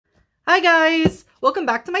Hi guys, welcome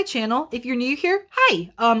back to my channel. If you're new here,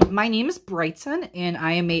 hi. My name is Bryten and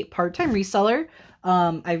I am a part-time reseller.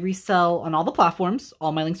 I resell on all the platforms.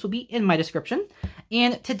 All my links will be in my description.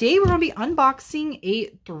 And today we're going to be unboxing a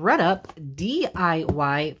Thredup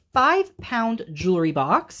DIY 5-pound jewelry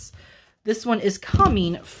box. This one is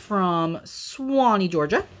coming from Swanee,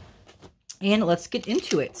 Georgia. And let's get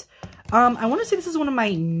into it. I want to say this is one of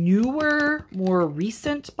my newer, more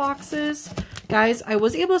recent boxes. Guys, I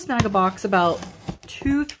was able to snag a box about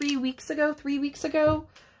 3 weeks ago.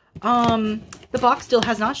 The box still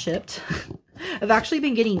has not shipped. I've actually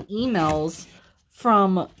been getting emails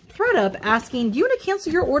from Thredup asking, do you want to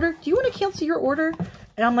cancel your order? Do you want to cancel your order?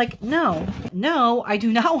 And I'm like, no, I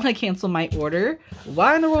do not want to cancel my order.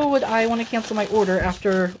 Why in the world would I want to cancel my order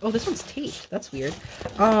after, oh, this one's taped. That's weird.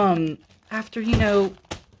 After, you know,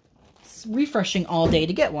 refreshing all day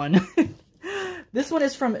to get one. This one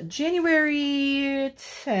is from January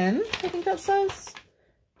 10th, I think that says.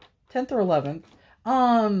 10th or 11th.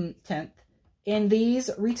 10th. And these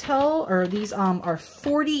retail, or these are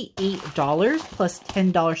 $48 plus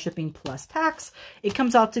 $10 shipping plus tax. It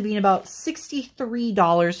comes out to being about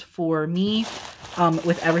 $63 for me,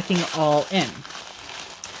 with everything all in.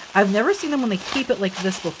 I've never seen them when they keep it like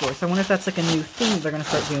this before, so I wonder if that's like a new thing they're going to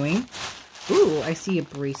start doing. Ooh, I see a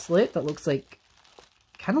bracelet that looks like,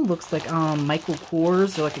 kind of looks like Michael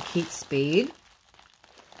Kors or like a Kate Spade.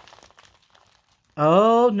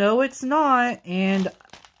 Oh, no, it's not. And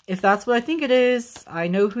if that's what I think it is, I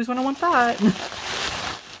know who's going to want that.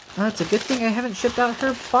 That's a good thing I haven't shipped out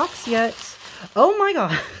her box yet. Oh my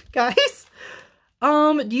god, guys.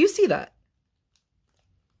 Do you see that?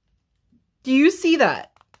 Do you see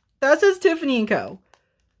that? That says Tiffany & Co.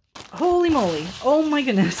 Holy moly. Oh my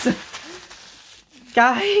goodness.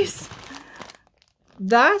 Guys,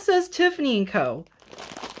 that says Tiffany & Co.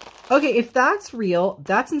 Okay, if that's real,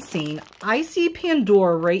 that's insane. I see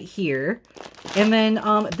Pandora right here. And then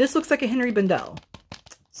this looks like a Henry Bendel.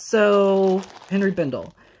 So, Henry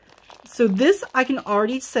Bendel. So this, I can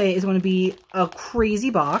already say, is going to be a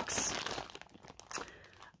crazy box.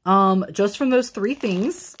 Just from those three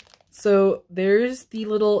things. So, there's the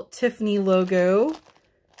little Tiffany logo.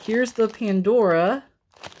 Here's the Pandora.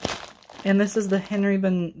 And this is the Henry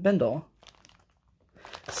Bendel.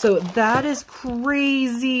 So that is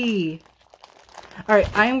crazy. All right,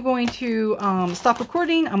 I am going to stop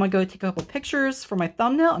recording. I'm going to go take a couple pictures for my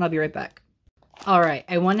thumbnail, and I'll be right back. All right,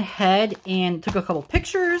 I went ahead and took a couple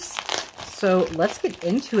pictures. So let's get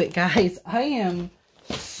into it, guys. I am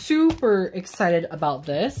super excited about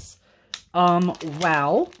this.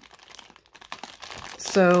 Wow.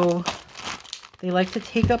 So they like to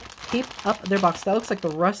tape up their box. That looks like the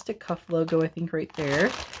Rustic Cuff logo, I think, right there.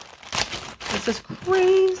 This is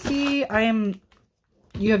crazy.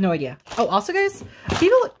 You have no idea. Oh, also, guys,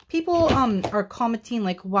 people are commenting,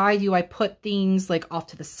 like, why do I put things, like, off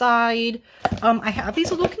to the side? I have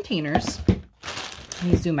these little containers. Let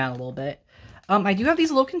me zoom out a little bit. I do have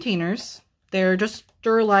these little containers. They're just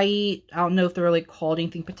Sterlite. I don't know if they're, like, called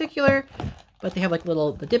anything particular, but they have, like,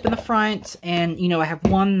 the dip in the front. And, you know, I have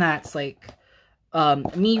one that's, like,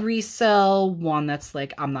 me resell, one that's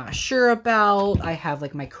like I'm not sure about. I have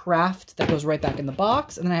like my craft that goes right back in the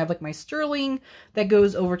box, and then I have like my sterling that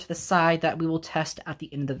goes over to the side that we will test at the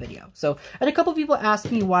end of the video. So I had a couple people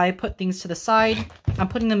ask me why I put things to the side. I'm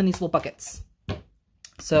putting them in these little buckets.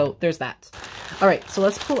 So there's that. All right, so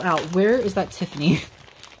let's pull out. Where is that Tiffany?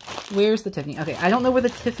 Where's the Tiffany? Okay, I don't know where the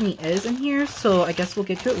Tiffany is in here, so I guess we'll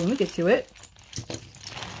get to it when we get to it,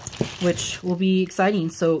 which will be exciting.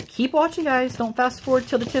 So keep watching, guys. Don't fast forward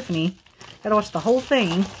till the Tiffany. Gotta watch the whole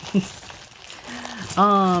thing.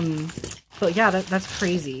 But yeah, that's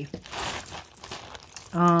crazy.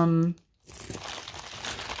 Looks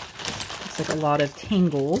like a lot of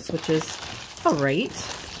tangles, which is alright.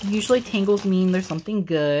 Usually tangles mean there's something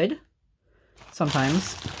good.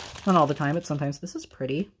 Sometimes. Not all the time, but sometimes. This is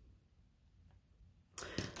pretty.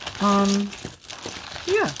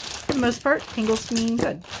 Yeah, for the most part, tangles mean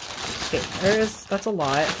good. Okay, that's a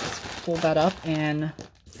lot. Let's pull that up and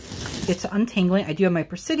get to untangling. I do have my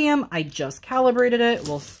Presidium. I just calibrated it.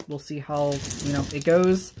 We'll see how, you know, it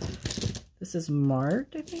goes. This is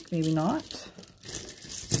marked, I think. Maybe not.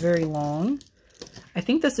 It's very long. I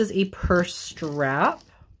think this is a purse strap.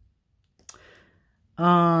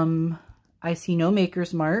 I see no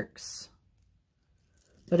maker's marks,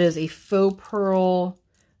 but it is a faux pearl,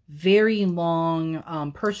 very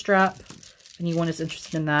long purse strap. Anyone is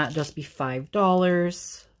interested in that, just be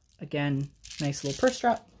 $5. Again, nice little purse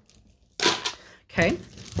strap. Okay.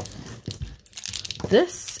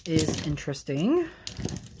 This is interesting.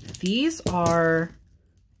 These are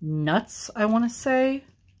nuts, I want to say.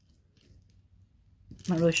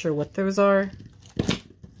 Not really sure what those are.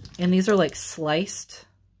 And these are like sliced.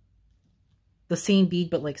 The same bead,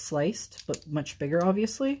 but like sliced, but much bigger,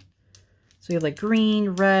 obviously. So you have like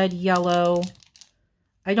green, red, yellow.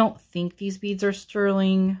 I don't think these beads are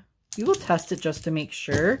sterling. We will test it just to make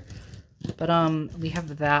sure. But we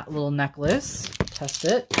have that little necklace. Test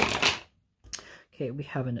it. Okay, we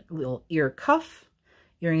have a little ear cuff.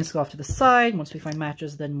 Earrings go off to the side. Once we find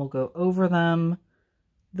matches, then we'll go over them.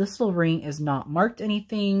 This little ring is not marked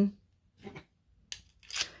anything.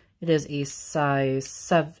 It is a size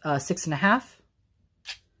 6.5.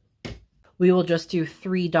 We will just do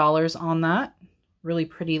 $3 on that. Really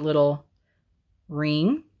pretty little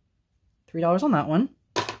ring. $3 on that one.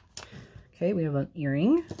 Okay, we have an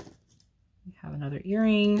earring. We have another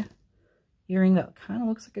earring. Earring that kind of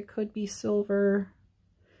looks like it could be silver.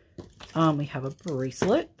 We have a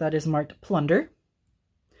bracelet that is marked plunder.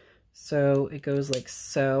 So it goes like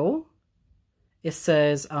so. It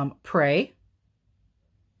says pray.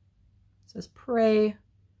 It says pray.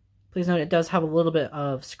 Please note it does have a little bit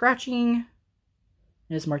of scratching.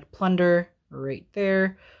 It is marked plunder right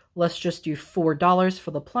there. Let's just do $4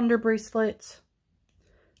 for the plunder bracelet.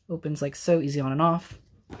 Opens like so, easy on and off.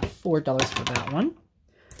 $4 for that one.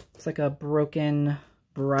 It's like a broken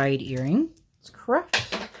bride earring. It's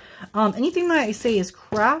craft. Anything that I say is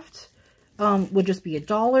craft would just be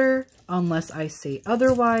 $1 unless I say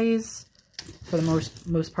otherwise. For the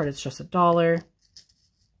most part, it's just $1.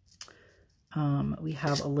 We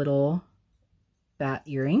have a little bat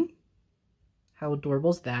earring. How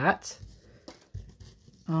adorable is that?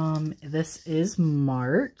 This is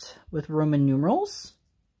marked with Roman numerals.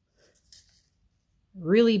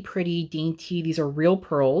 Really pretty, dainty. These are real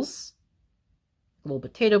pearls. A little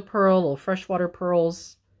potato pearl, little freshwater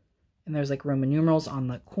pearls. And there's like Roman numerals on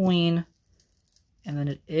the coin. And then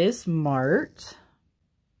it is marked.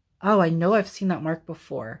 Oh, I know I've seen that mark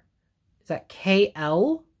before. Is that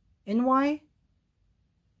KLNY?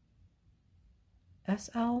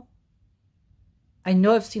 SL? I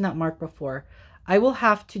know I've seen that mark before. I will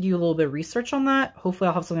have to do a little bit of research on that. Hopefully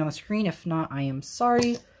I'll have something on the screen. If not, I am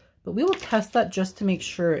sorry. But we will test that just to make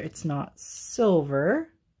sure it's not silver.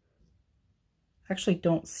 Actually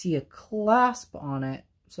don't see a clasp on it.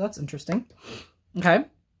 So that's interesting. Okay.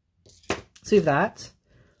 So we have that.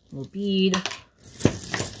 Little bead.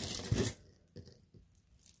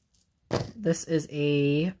 This is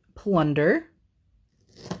a plunder.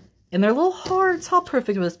 And they're little hearts. How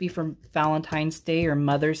perfect would this be for Valentine's Day or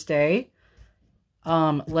Mother's Day?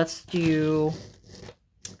 Let's do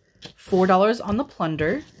 $4 on the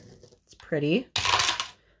plunder. It's pretty.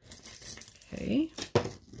 Okay.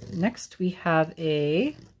 Next we have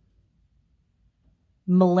a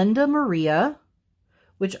Melinda Maria,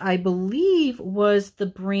 which I believe was the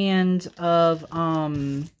brand of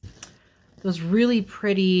those really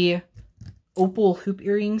pretty opal hoop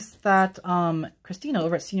earrings that Christina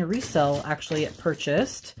over at Senior Resale actually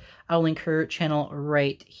purchased. I'll link her channel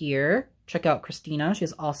right here. Check out Christina. She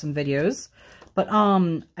has awesome videos. But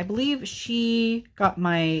I believe she got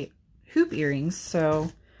my hoop earrings.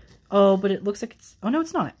 So, oh, but it looks like it's, oh no,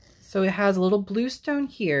 it's not. So it has a little blue stone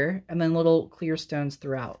here and then little clear stones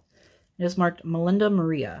throughout. It is marked Melinda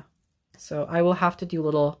Maria. So I will have to do a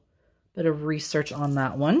little bit of research on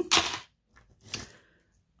that one.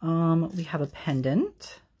 We have a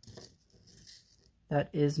pendant that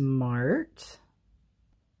is marked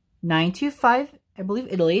 925, I believe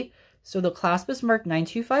Italy. So the clasp is marked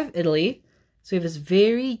 925 Italy. So we have this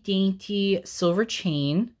very dainty silver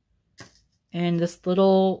chain and this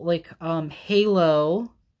little like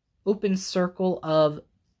halo open circle of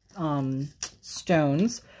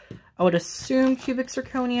stones. I would assume cubic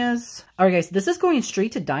zirconias. All right, guys, this is going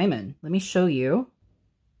straight to diamond. Let me show you.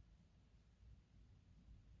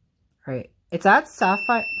 All right, it's at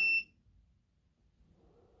sapphire.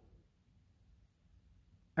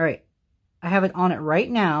 All right, I have it on it right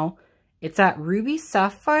now. It's at ruby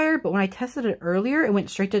sapphire, but when I tested it earlier, it went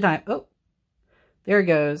straight to diamond. Oh, there it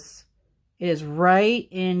goes. It is right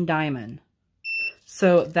in diamond.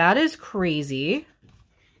 So that is crazy.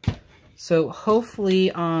 So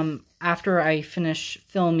hopefully, after I finish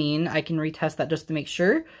filming, I can retest that just to make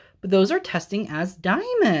sure. But those are testing as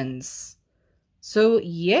diamonds. So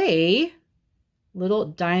yay, little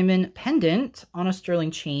diamond pendant on a sterling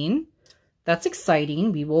chain. That's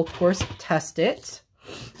exciting. We will, of course, test it.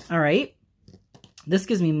 All right. This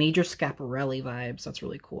gives me major Schiaparelli vibes. That's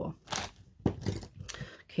really cool.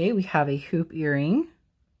 Okay, we have a hoop earring.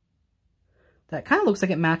 That kind of looks like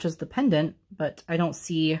it matches the pendant, but I don't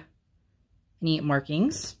see any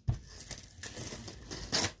markings.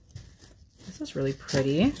 This is really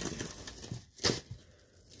pretty.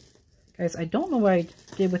 Guys, I don't know what I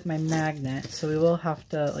did with my magnet, so we will have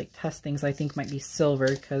to like test things I think might be silver,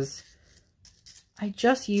 because I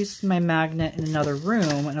just used my magnet in another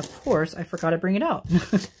room, and of course I forgot to bring it out.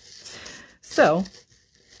 So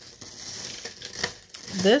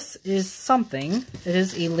this is something. It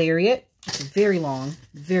is a lariat. It's very long,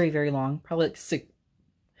 very, very long, probably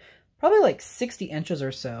like 60 inches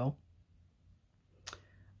or so.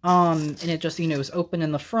 And it just, you know, is open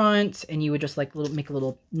in the front, and you would just like make a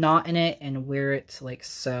little knot in it and wear it like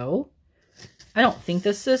so. I don't think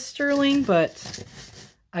this is sterling, but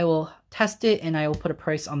I will test it and I will put a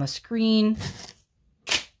price on the screen.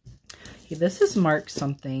 Okay, this is marked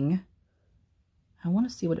something. I want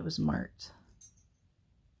to see what it was marked.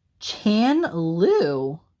 Chan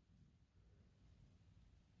Lu.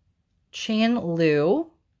 Chan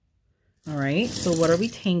Lu. All right, so what are we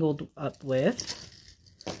tangled up with?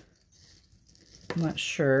 I'm not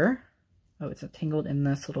sure. Oh, it's tangled in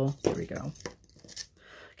this little, there we go.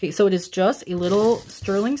 Okay, so it is just a little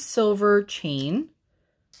sterling silver chain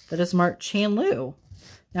that is marked Chan Lu.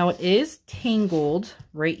 Now it is tangled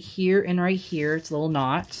right here and right here. It's a little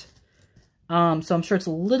knot. So I'm sure it's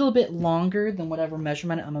a little bit longer than whatever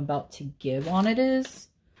measurement I'm about to give on it is.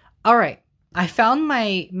 All right, I found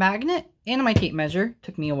my magnet and my tape measure.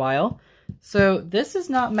 Took me a while. So this is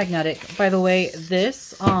not magnetic. By the way,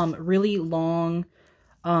 this really long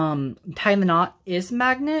tie in the knot is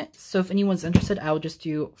magnet. So if anyone's interested, I will just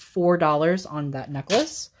do $4 on that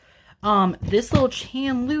necklace. This little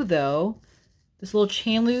Chan Lu though, this little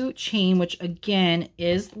Chan Lu chain, which again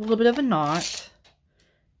is a little bit of a knot,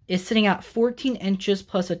 is sitting at 14 inches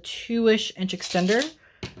plus a 2-ish inch extender.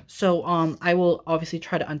 So I will obviously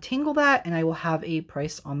try to untangle that, and I will have a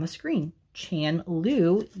price on the screen. Chan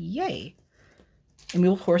Lu, yay. And we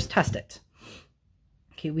will, of course, test it.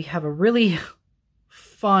 Okay, we have a really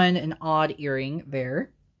fun and odd earring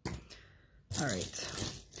there. All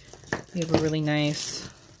right. We have a really nice,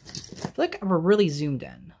 I feel like we're really zoomed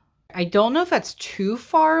in. I don't know if that's too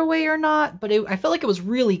far away or not, but I felt like it was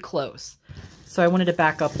really close. So I wanted to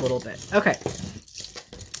back up a little bit. Okay.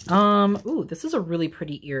 Ooh, this is a really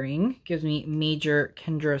pretty earring. Gives me major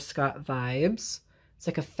Kendra Scott vibes. It's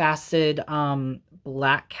like a faceted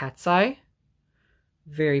black cat's eye.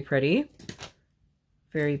 Very pretty.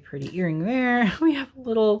 Very pretty earring there. We have a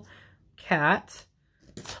little cat.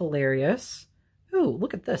 It's hilarious. Ooh,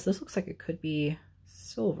 look at this. This looks like it could be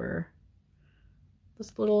silver.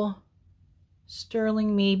 This little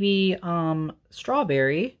sterling, maybe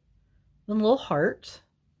strawberry. Then a little heart.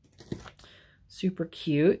 Super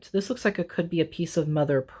cute. This looks like it could be a piece of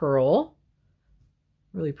mother of pearl.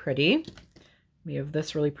 Really pretty. We have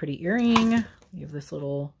this really pretty earring. We have this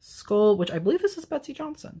little skull, which I believe this is Betsy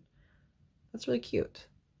Johnson. That's really cute.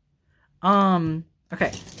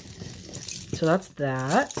 Okay. So that's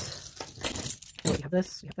that. Oh, we have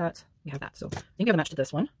this, we have that, we have that. So I think we have a match to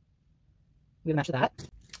this one. We have a match to that.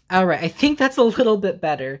 All right, I think that's a little bit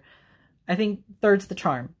better. I think third's the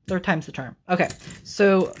charm. Third time's the charm. Okay,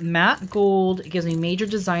 so matte gold. It gives me major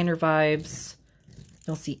designer vibes.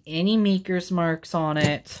 Don't see any maker's marks on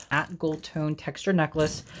it. Matte gold tone texture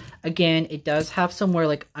necklace. Again, it does have somewhere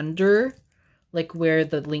like under, like where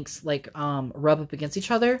the links like rub up against each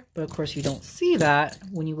other. But of course you don't see that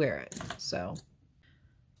when you wear it. So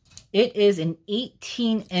it is an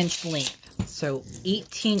 18-inch length. So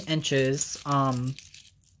 18 inches. And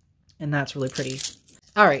that's really pretty.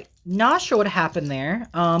 All right. Not sure what happened there.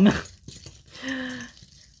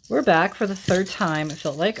 We're back for the third time, it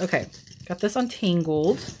felt like. Okay. Got this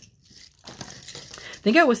untangled. I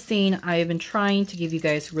think I was saying I've been trying to give you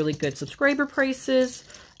guys really good subscriber prices.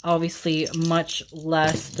 Obviously, much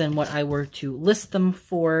less than what I were to list them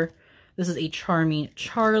for. This is a Charming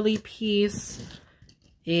Charlie piece.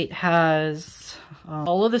 It has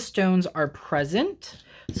all of the stones are present.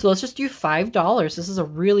 So let's just do $5. This is a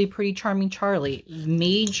really pretty Charming Charlie.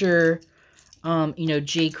 Major, you know,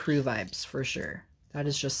 J. Crew vibes for sure. That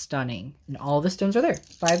is just stunning. And all the stones are there.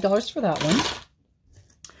 $5 for that one.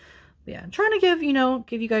 But yeah, I'm trying to give, you know,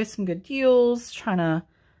 give you guys some good deals. Trying to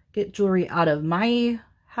get jewelry out of my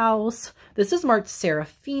house. This is marked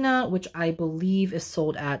Serafina, which I believe is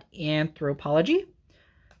sold at Anthropology.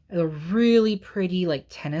 A really pretty, like,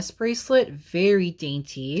 tennis bracelet. Very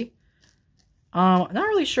dainty. Not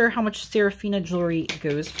really sure how much Serafina jewelry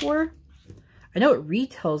goes for. I know it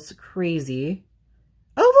retails crazy.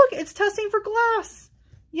 Oh, look, it's testing for glass.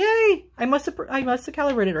 Yay. I must have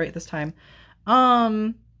calibrated right this time.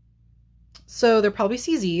 So they're probably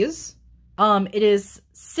CZs. It is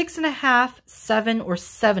 6.5, 7, or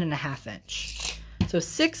 7.5 inch. So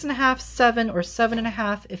 6.5, 7, or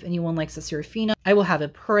 7.5 if anyone likes the Seraphina. I will have a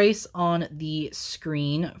price on the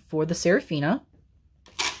screen for the Seraphina.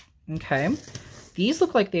 Okay. These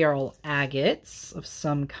look like they are all agates of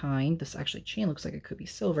some kind. This actually chain looks like it could be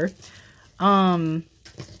silver. Lots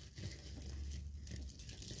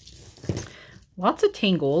of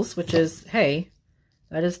tangles, which is, hey,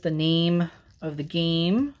 that is the name of the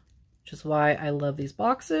game, which is why I love these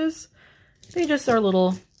boxes. They just are a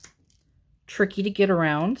little tricky to get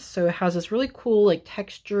around. So it has this really cool like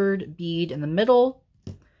textured bead in the middle.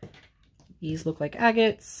 These look like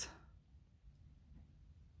agates.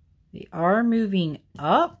 They are moving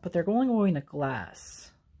up, but they're going to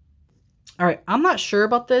glass. All right, I'm not sure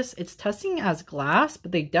about this. It's testing as glass,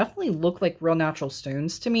 but they definitely look like real natural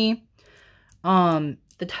stones to me. The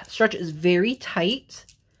stretch is very tight.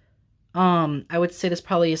 I would say this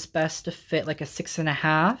probably is best to fit like a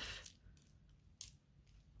 6.5.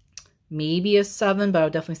 Maybe a 7, but I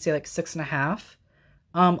would definitely say like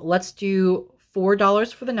 6.5. Let's do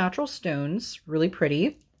 $4 for the natural stones. Really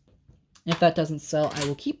pretty. If that doesn't sell, I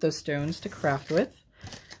will keep those stones to craft with.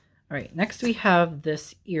 All right, next we have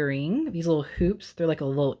this earring. These little hoops, they're like a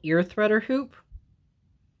little ear threader hoop.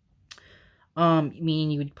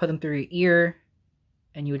 Meaning you would put them through your ear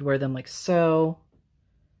and you would wear them like so.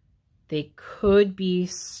 They could be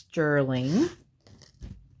sterling.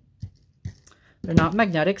 They're not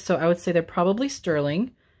magnetic, so I would say they're probably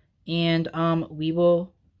sterling. And we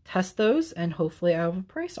will test those and hopefully I have a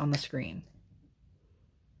price on the screen.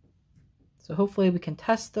 So hopefully we can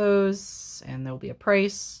test those and there will be a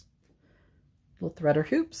price. Little threader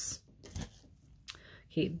hoops.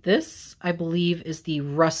 Okay, this I believe is the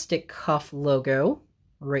rustic cuff logo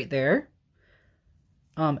right there.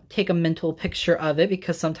 Take a mental picture of it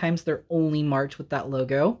because sometimes they're only marked with that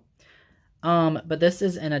logo. But this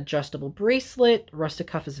is an adjustable bracelet. Rustic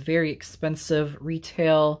cuff is very expensive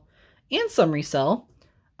retail and some resell.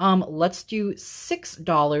 Let's do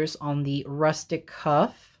 $6 on the rustic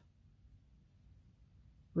cuff.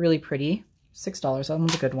 Really pretty. $6. That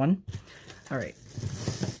one's a good one. All right.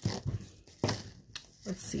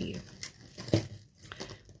 Let's see.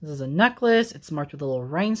 This is a necklace. It's marked with a little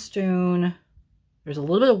rhinestone. There's a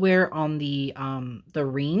little bit of wear on the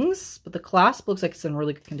rings, but the clasp looks like it's in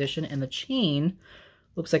really good condition, and the chain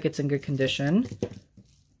looks like it's in good condition.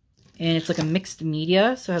 And it's like a mixed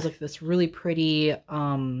media, so it has like this really pretty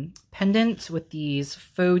pendant with these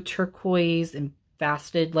faux turquoise and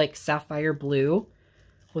faceted like sapphire blue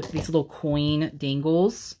with these little coin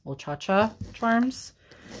dangles, little cha-cha charms.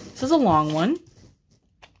 This is a long one.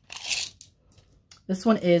 This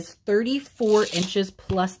one is 34 inches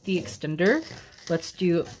plus the extender. Let's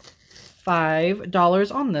do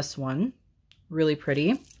 $5 on this one. Really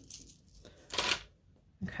pretty.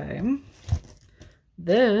 Okay.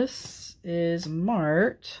 This is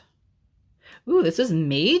marked. Ooh, this is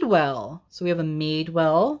Madewell. So we have a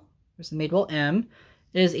Madewell. There's a Madewell M.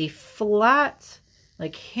 It is a flat,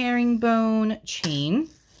 like herringbone chain.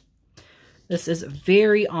 This is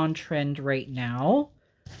very on trend right now.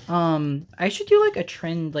 I should do like a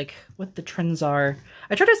trend, like what the trends are.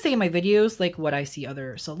 I try to say in my videos, like what I see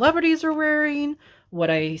other celebrities are wearing, what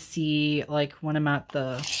I see like when I'm at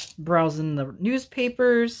the browsing the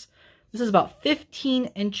newspapers. This is about 15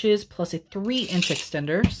 inches plus a 3-inch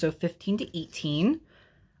extender, so 15 to 18.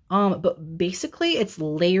 But basically it's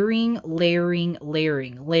layering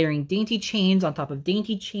dainty chains on top of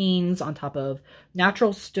dainty chains on top of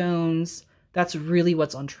natural stones. That's really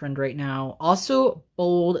what's on trend right now. Also,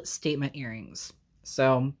 bold statement earrings.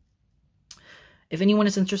 So if anyone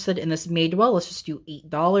is interested in this Madewell, let's just do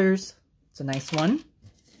 $8. It's a nice one.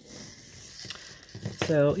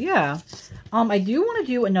 So yeah, I do want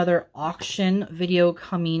to do another auction video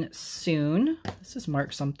coming soon. This is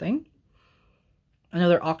marked something.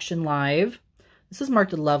 Another auction live. This is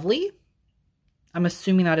marked Lovely. I'm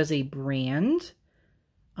assuming that is a brand.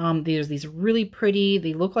 There's these really pretty,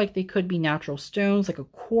 they look like they could be natural stones, like a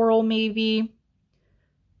coral maybe.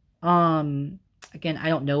 Again, I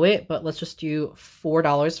don't know it, but let's just do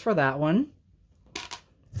 $4 for that one.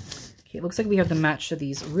 Okay, it looks like we have the match to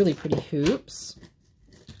these really pretty hoops.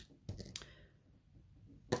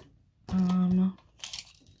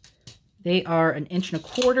 They are 1.25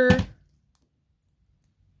 inches.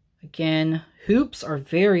 Again, hoops are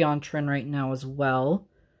very on trend right now as well.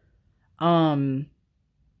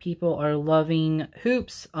 People are loving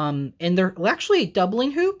hoops, and they're actually doubling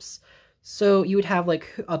hoops. So you would have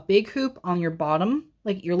like a big hoop on your bottom,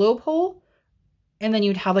 like earlobe hole, and then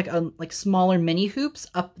you'd have like smaller mini hoops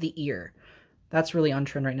up the ear. That's really on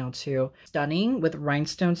trend right now too. Stunning with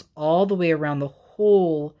rhinestones all the way around the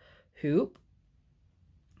whole hoop,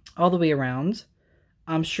 all the way around.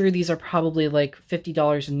 I'm sure these are probably like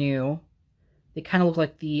 $50 new. They kind of look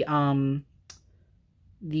like the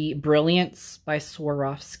Brilliance by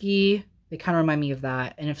Swarovski. They kind of remind me of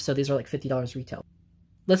that. And if so, these are like $50 retail.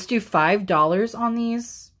 Let's do $5 on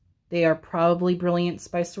these. They are probably Brilliance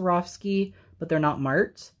by Swarovski, but they're not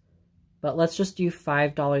marked. But let's just do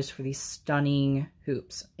 $5 for these stunning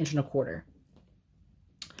hoops, 1.25 inch.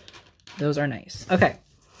 Those are nice. Okay.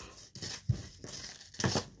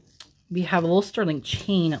 We have a little sterling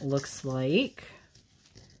chain, it looks like.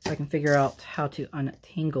 If I can figure out how to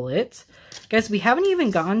untangle it. Guys, we haven't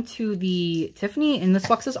even gotten to the Tiffany, and this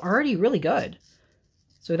box is already really good.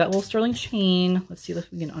 So that little sterling chain, let's see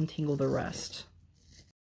if we can untangle the rest.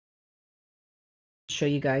 Show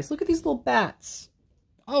you guys. Look at these little bats.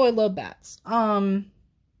 Oh, I love bats.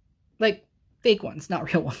 Like fake ones,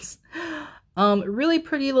 not real ones. Really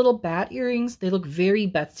pretty little bat earrings. They look very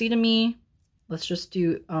Betsy to me. Let's just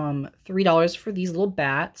do $3 for these little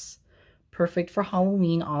bats. Perfect for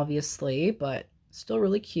Halloween, obviously, but still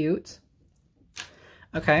really cute.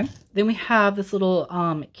 Okay, then we have this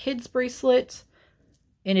little kids bracelet.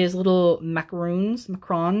 It is little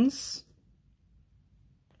macarons.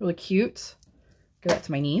 Really cute. Give that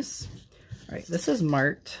to my niece. All right, this is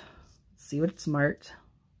marked. Let's see what it's marked.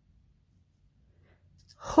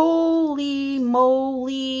 Holy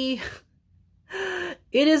moly.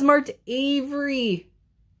 It is marked Avery.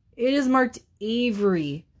 It is marked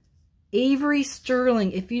Avery. Avery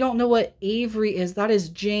Sterling. If you don't know what Avery is, that is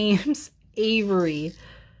James Avery.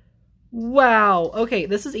 Wow. Okay,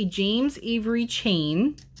 this is a James Avery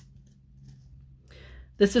chain.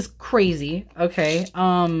 This is crazy. Okay.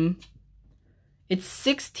 It's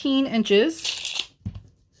 16 inches.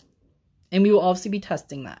 And we will obviously be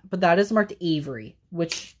testing that. But that is marked Avery,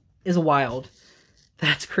 which is wild.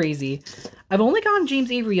 That's crazy. I've only gotten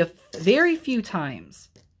James Avery a very few times.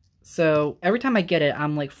 So every time I get it,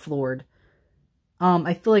 I'm like floored.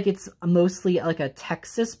 I feel like it's mostly like a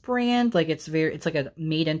Texas brand. Like it's like a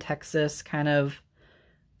made in Texas kind of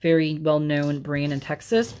very well-known brand in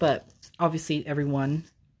Texas. But obviously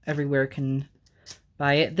everywhere can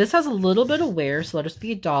buy it. This has a little bit of wear, so that'll just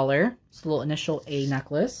be $1. It's a little initial A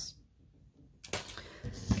necklace.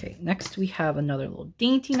 Okay, next we have another little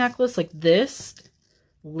dainty necklace like this,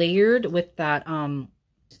 layered with that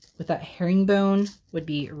herringbone would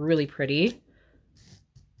be really pretty.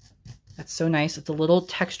 That's so nice. It's a little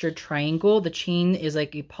textured triangle. The chain is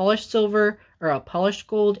like a polished silver or a polished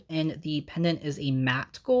gold, and the pendant is a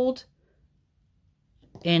matte gold.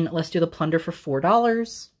 And let's do the plunder for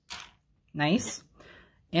 $4. Nice.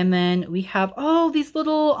 And then we have, oh, these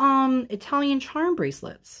little Italian charm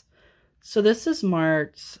bracelets. So this is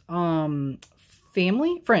marked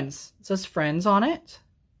family, friends. It says friends on it.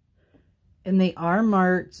 And they are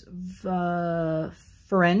marked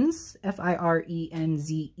Friends,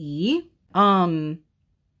 F-I-R-E-N-Z-E. So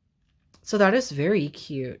that is very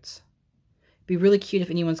cute. Be really cute if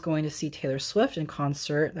anyone's going to see Taylor Swift in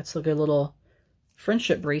concert. That's a good little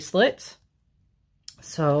friendship bracelet.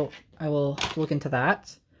 So I will look into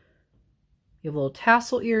that. You have a little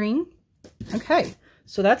tassel earring. Okay,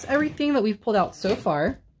 so that's everything that we've pulled out so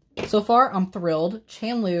far. So far, I'm thrilled.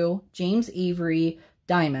 Chanlu, James Avery,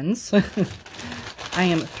 diamonds. I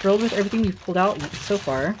am thrilled with everything we've pulled out so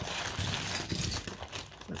far.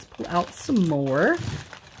 Let's pull out some more.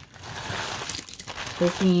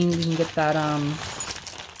 Hoping we can get that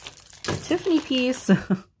Tiffany piece. I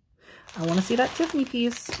want to see that Tiffany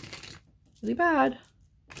piece really bad.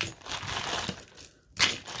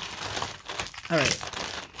 All right.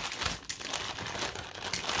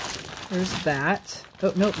 There's that.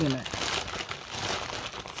 Oh, nope, wait a minute.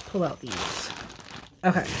 Let's pull out these.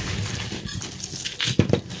 Okay.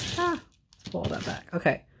 Let's pull all that back.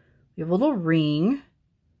 Okay. We have a little ring.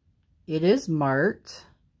 It is marked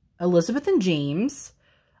Elizabeth and James.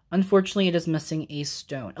 Unfortunately, it is missing a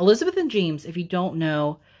stone. Elizabeth and James, if you don't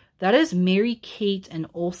know, that is Mary Kate and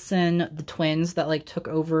Olsen, the twins that like took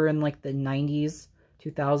over in like the 90s,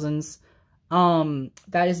 2000s.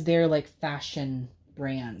 That is their like fashion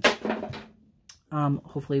brand.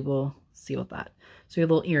 Hopefully we'll see with that. So we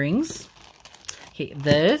have little earrings. Okay,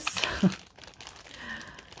 this. I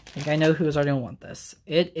think I know who's already gonna want this.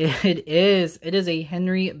 It is a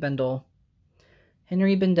Henry Bendel.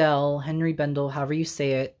 Henry Bendel, however you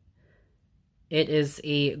say it. It is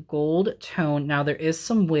a gold tone. Now there is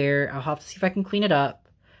some wear. I'll have to see if I can clean it up.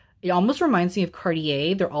 It almost reminds me of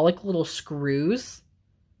Cartier. They're all like little screws.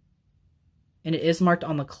 And it is marked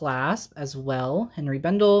on the clasp as well. Henry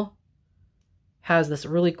Bendel has this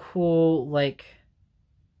really cool like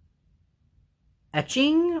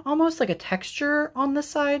etching, almost like a texture on this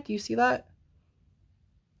side. Do you see that?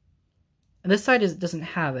 And this side doesn't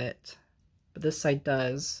have it, but this side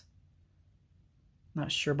does.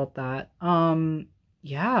 Not sure about that.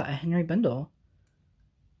 Yeah, a Henry bundle.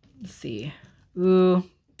 Let's see. Ooh,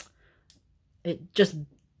 it just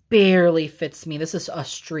barely fits me. This is a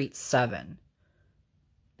straight 7.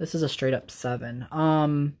 This is a straight up 7.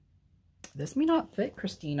 This may not fit,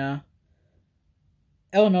 Christina.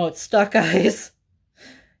 Oh no, it's stuck, guys.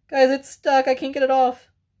 Guys, it's stuck. I can't get it off.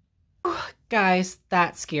 Guys,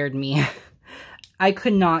 that scared me. I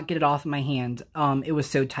could not get it off my hand. It was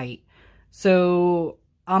so tight. So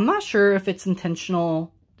I'm not sure if it's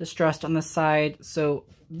intentional distressed on this side. So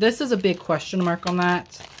this is a big question mark on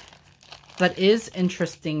that. That is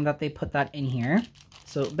interesting that they put that in here.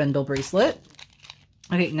 So bundle bracelet.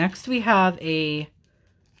 Okay, next we have a,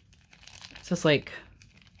 it's just like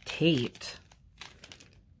taped.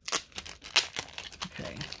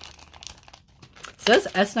 Okay. It says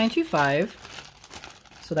S925.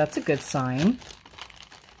 So that's a good sign.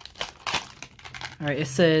 All right, it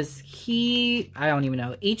says I don't even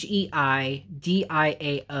know, HEIDIAO,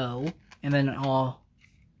 and then all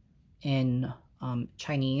in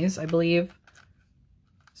Chinese, I believe.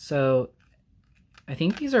 So I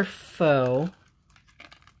think these are faux.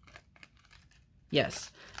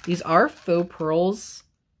 Yes, these are faux pearls.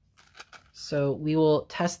 So we will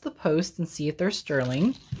test the post and see if they're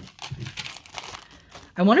sterling.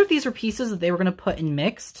 I wonder if these are pieces that they were going to put in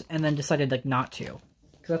mixed and then decided like not to.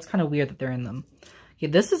 Because that's kind of weird that they're in them. Okay,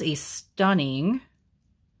 this is a stunning,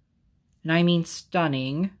 and I mean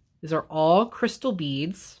stunning. These are all crystal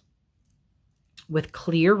beads with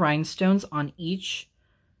clear rhinestones on each.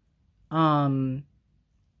 Yeah,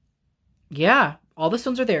 all the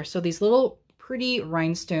stones are there. So these little pretty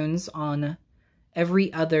rhinestones on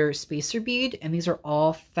every other spacer bead, and these are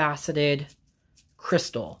all faceted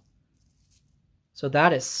crystal. So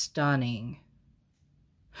that is stunning.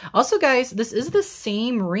 Also, guys, this is the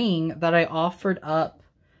same ring that I offered up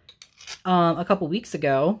a couple weeks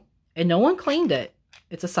ago, and no one claimed it.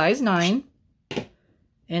 It's a size 9,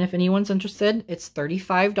 and if anyone's interested, it's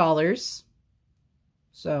 $35.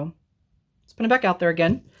 So, let's put it back out there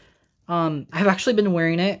again. I've actually been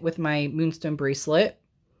wearing it with my moonstone bracelet.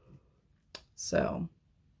 So,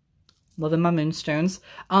 loving my moonstones.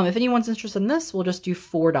 If anyone's interested in this, we'll just do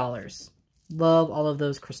 $4. Love all of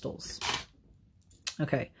those crystals.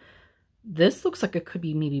 Okay, this looks like it could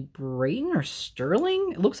be maybe Brayton or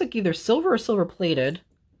sterling. It looks like either silver or silver plated.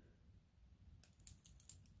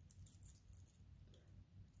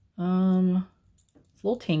 It's a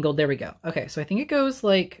little tangled. There we go. Okay, so I think it goes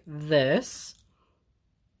like this.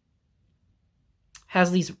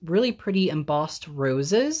 Has these really pretty embossed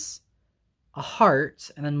roses, a heart,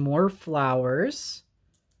 and then more flowers.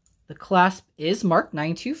 The clasp is marked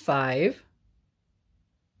 925.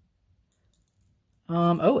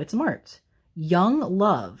 Oh, it's marked. Young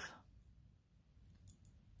Love.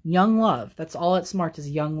 Young Love. That's all it's marked is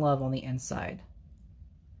Young Love on the inside.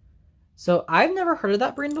 So I've never heard of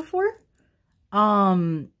that brand before.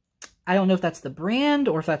 I don't know if that's the brand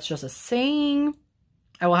or if that's just a saying.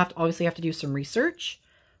 I will obviously have to do some research.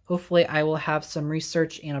 Hopefully I will have some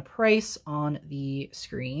research and a price on the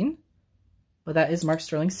screen. But that is marked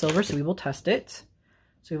sterling silver, so we will test it.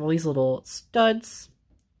 So we have all these little studs.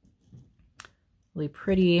 Really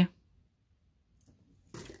pretty.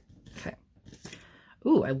 Okay.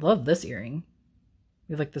 Ooh, I love this earring.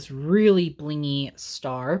 We have like this really blingy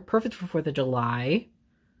star. Perfect for 4th of July.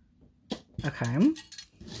 Okay.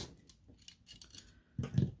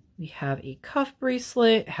 We have a cuff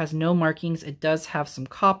bracelet. It has no markings. It does have some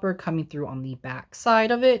copper coming through on the back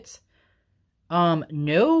side of it.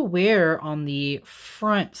 Nowhere on the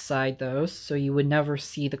front side though, so you would never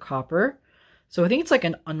see the copper. So I think it's like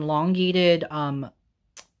an elongated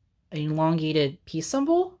peace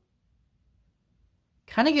symbol.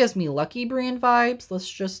 Kind of gives me Lucky Brand vibes. Let's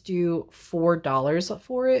just do $4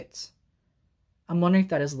 for it. I'm wondering if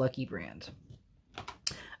that is Lucky Brand.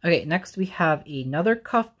 Okay, next we have another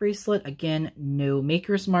cuff bracelet. Again, no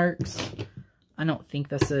maker's marks. I don't think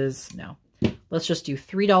this is, no. Let's just do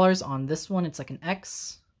 $3 on this one. It's like an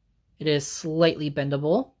X. It is slightly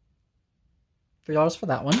bendable. $3 for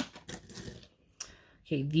that one.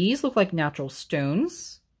 Okay, these look like natural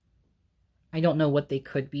stones. I don't know what they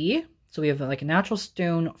could be. So we have like a natural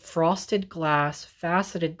stone, frosted glass,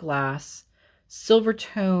 faceted glass, silver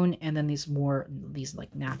tone, and then these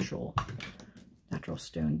like natural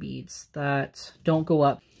stone beads that don't go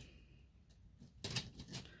up.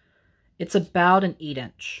 It's about an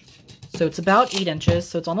 8-inch. So it's about 8 inches,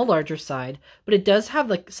 so it's on the larger side, but it does have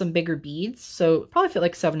like some bigger beads, so probably fit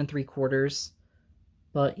like 7 3/4.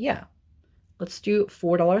 But yeah, let's do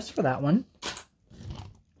 $4 for that one.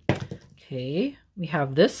 Okay, Okay, we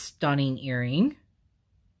have this stunning earring.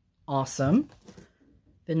 Awesome.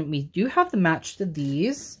 Then we do have the match to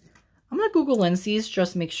these. I'm going to Google lens these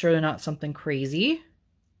just to make sure they're not something crazy.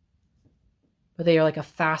 But they are like a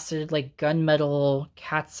faceted, like gunmetal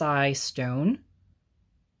cat's eye stone.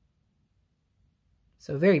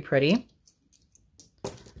 So very pretty.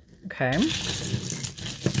 Okay.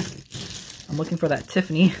 I'm looking for that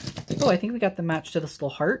Tiffany. Oh, I think we got the match to this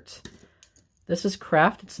little heart. This is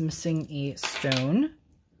craft. It's missing a stone.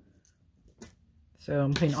 So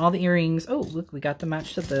I'm putting all the earrings. Oh, look, we got the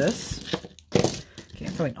match to this. Okay,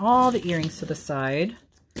 I'm throwing all the earrings to the side.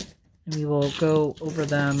 And we will go over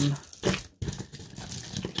them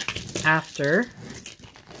after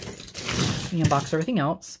we unbox everything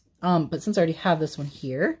else. But since I already have this one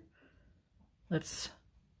here, let's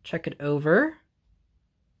check it over.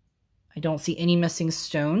 I don't see any missing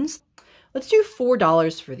stones. Let's do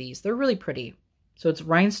 $4 for these. They're really pretty. So it's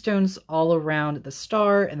rhinestones all around the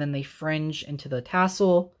star, and then they fringe into the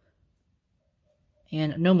tassel.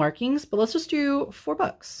 And no markings, but let's just do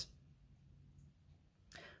 $4.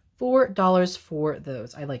 $4 for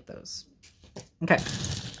those. I like those. Okay.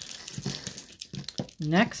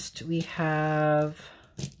 Next we have...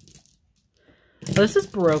 Oh, this is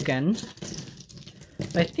broken.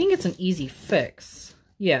 But I think it's an easy fix.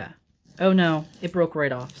 Yeah. Oh no, it broke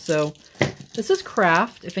right off. So this is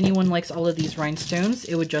craft. If anyone likes all of these rhinestones,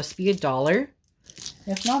 it would just be $1.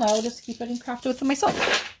 If not, I will just keep it and craft with them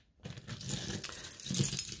myself.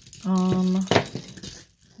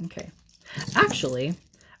 Okay. Actually,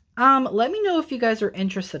 let me know if you guys are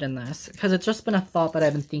interested in this, because it's just been a thought that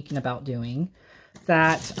I've been thinking about doing.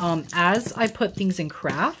 That as I put things in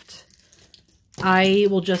craft, I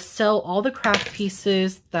will just sell all the craft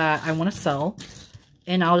pieces that I want to sell,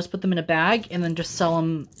 and I'll just put them in a bag and then just sell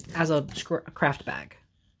them as a craft bag.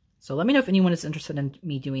 So let me know if anyone is interested in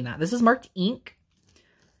me doing that. This is marked ink.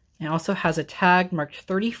 It also has a tag marked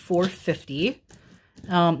 $34.50.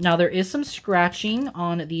 Now there is some scratching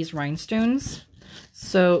on these rhinestones.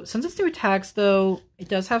 So since it's new tags though, it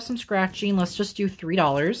does have some scratching. Let's just do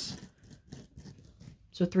 $3.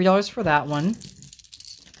 So $3 for that one.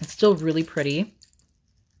 It's still really pretty.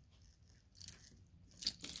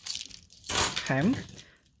 Okay.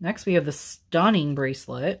 Next we have the stunning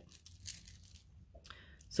bracelet.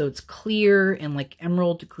 So it's clear and like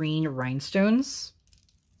emerald green rhinestones.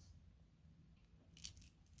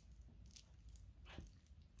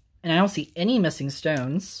 And I don't see any missing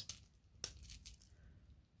stones.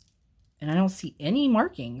 And I don't see any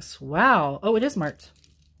markings. Wow. Oh, it is marked.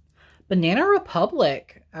 Banana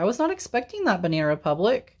Republic. I was not expecting that, Banana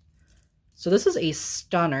Republic. So this is a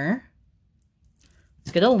stunner.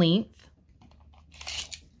 Let's get a length.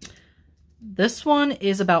 This one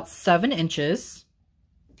is about 7 inches.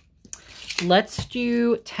 Let's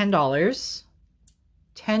do $10.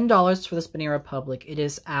 $10 for this Banana Republic. It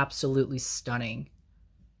is absolutely stunning.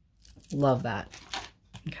 Love that.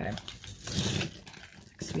 Okay.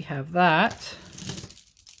 Next we have that.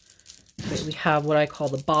 Okay, we have what I call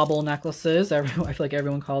the bauble necklaces. I feel like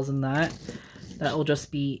everyone calls them that. That will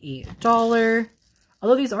just be $1.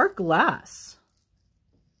 Although these are glass.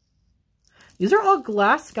 These are all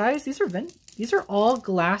glass, guys. These are all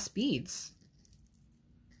glass beads.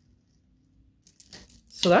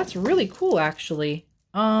 So that's really cool, actually.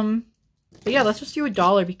 But yeah, let's just do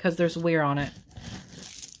 $1 because there's wear on it.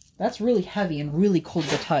 That's really heavy and really cold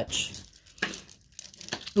to touch.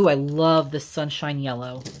 Ooh, I love this sunshine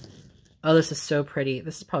yellow. Oh, this is so pretty.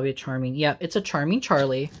 This is probably a charming. Yeah, it's a charming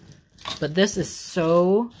Charlie. But this is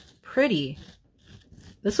so pretty.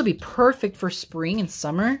 This will be perfect for spring and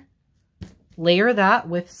summer. Layer that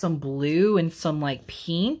with some blue and some like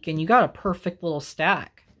pink, and you got a perfect little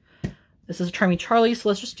stack. This is a charming Charlie, so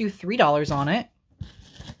let's just do $3 on it.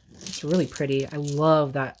 It's really pretty. I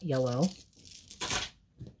love that yellow.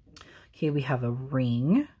 Okay, we have a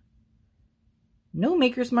ring. No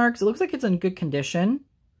maker's marks. It looks like it's in good condition.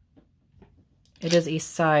 It is a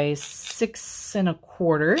size 6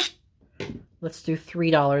 1/4. Let's do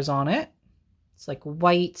 $3 on it. It's like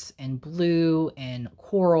white and blue and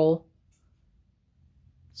coral.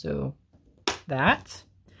 So that.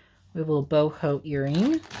 We have a little boho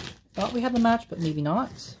earring. Thought we had the match, but maybe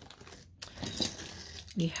not.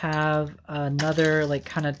 We have another like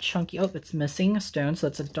kind of chunky, oh, it's missing a stone, so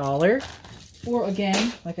that's $1. Or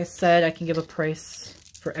again, like I said, I can give a price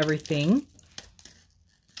for everything.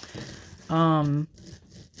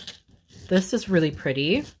 This is really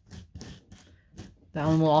pretty. That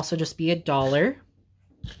one will also just be $1.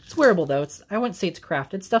 It's wearable though. I wouldn't say it's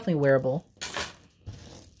craft. It's definitely wearable.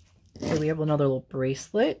 So we have another little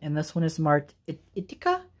bracelet, and this one is marked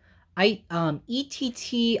Ithaca.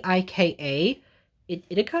 ETTIKA,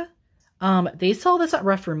 Itika. They sell this at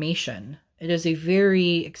Reformation. It is a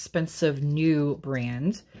very expensive new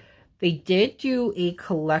brand. They did do a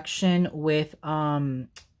collection with the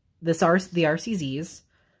RCZs.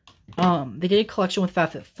 They did a collection with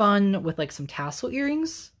FabFitFun with like some tassel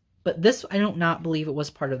earrings, but this I don't not believe it was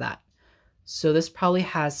part of that. So this probably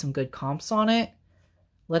has some good comps on it.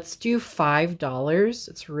 Let's do $5.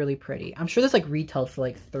 It's really pretty. I'm sure this like retailed for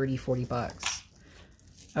like 30, 40 bucks.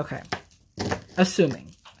 Okay. Assuming.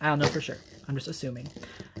 I don't know for sure. I'm just assuming.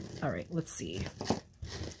 All right, let's see.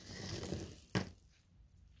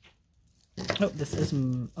 Oh, this is,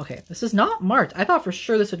 okay. This is not marked. I thought for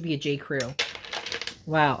sure this would be a J. Crew.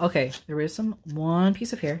 Wow. Okay. There is one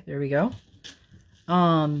piece of hair. There we go.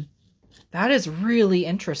 That is really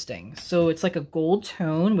interesting. So it's like a gold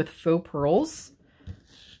tone with faux pearls.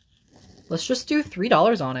 Let's just do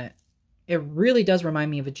 $3 on it. It really does remind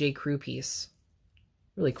me of a J. Crew piece.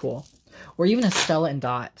 Really cool. Or even a Stella and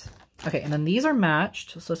Dot. Okay, and then these are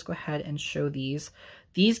matched. So let's go ahead and show these.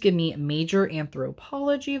 These give me major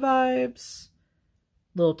Anthropology vibes.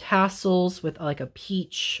 Little tassels with like a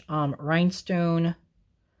peach rhinestone.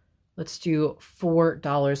 Let's do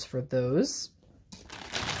 $4 for those.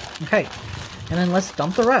 Okay, and then let's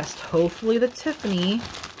dump the rest. Hopefully the Tiffany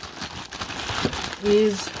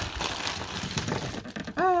is...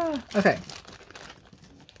 okay.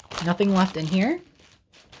 Nothing left in here.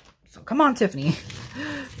 So come on, Tiffany.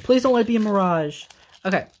 Please don't let it be a mirage.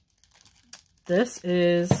 Okay. This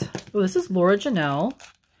is... oh, this is Laura Janelle.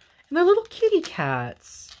 And they're little kitty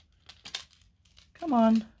cats. Come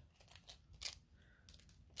on.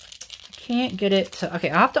 I can't get it to... okay,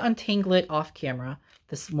 I have to untangle it off camera.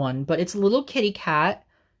 This one. But it's a little kitty cat.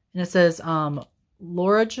 And it says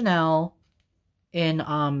Laura Janelle. And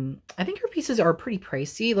I think her pieces are pretty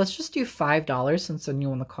pricey. Let's just do $5 since they're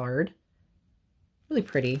new on the card. Really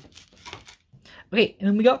pretty. Okay, and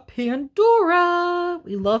then we got Pandora.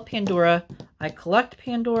 We love Pandora. I collect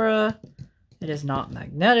Pandora. It is not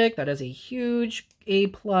magnetic. That is a huge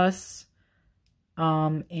A+.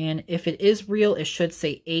 And if it is real, it should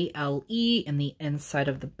say ALE in the inside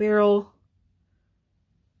of the barrel,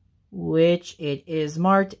 which it is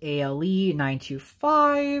marked ALE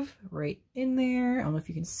 925 right in there. I don't know if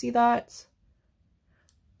you can see that,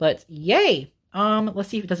 but yay. Let's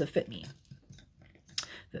see if it doesn't fit me.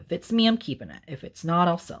 If it fits me, I'm keeping it. If it's not,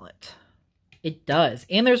 I'll sell it. It does.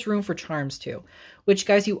 And there's room for charms too, which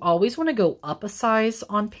guys, you always want to go up a size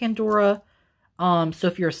on Pandora. So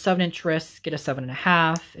if you're a 7-inch wrist, get a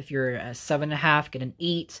 7.5. If you're a 7.5, get an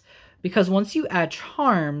 8. Because once you add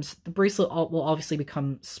charms, the bracelet will obviously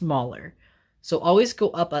become smaller. So always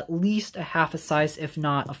go up at least a half a size, if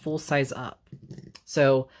not a full size up.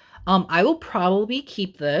 So I will probably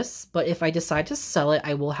keep this, but if I decide to sell it,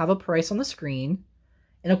 I will have a price on the screen.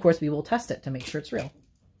 And of course, we will test it to make sure it's real.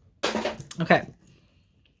 Okay.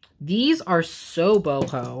 These are so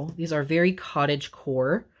boho. These are very cottage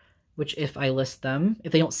core, which if I list them,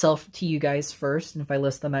 if they don't sell to you guys first, and if I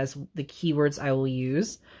list them as the keywords I will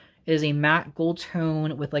use, it is a matte gold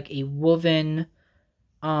tone with like a woven,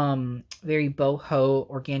 very boho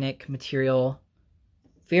organic material.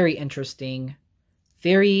 Very interesting.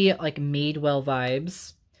 Very like Madewell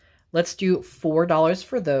vibes. Let's do $4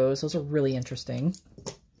 for those. Those are really interesting.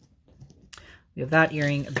 We have that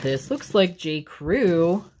earring. This looks like J.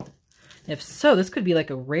 Crew. If so, this could be like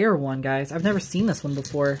a rare one, guys. I've never seen this one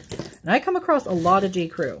before. And I come across a lot of J.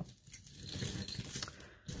 Crew.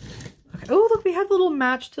 Okay. Oh, look, we have a little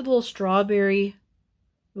match to the little strawberry.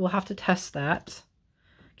 We'll have to test that.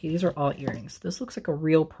 Okay, these are all earrings. This looks like a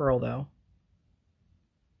real pearl, though.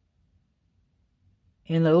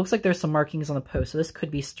 And it looks like there's some markings on the post, so this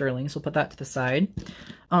could be sterling, so we'll put that to the side.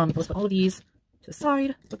 Let's put all of these to the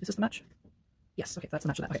side. Look, is this the match? Yes, okay, that's the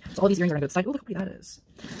match of that. Okay, so all these earrings are going to go to the side. Oh, look how pretty that is.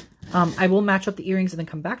 I will match up the earrings and then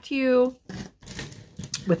come back to you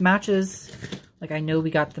with matches. Like, I know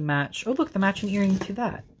we got the match. Oh, look, the matching earring to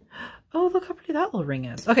that. Oh, look how pretty that little ring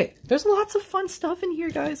is. Okay, there's lots of fun stuff in here,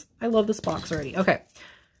 guys. I love this box already. Okay,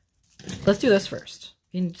 let's do this first.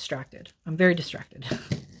 Getting distracted. I'm very distracted.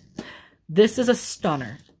 This is a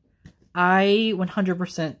stunner. I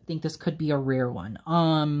 100% think this could be a rare one.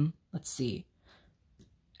 Let's see.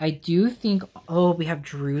 I do think, oh, we have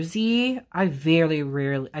Druzy. I very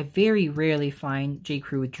rarely find J.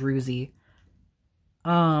 Crew with Druzy.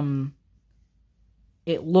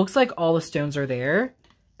 It looks like all the stones are there.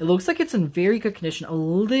 It looks like it's in very good condition. A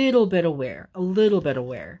little bit of wear. A little bit of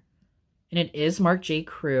wear. And it is marked J.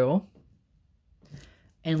 Crew.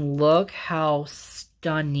 And look how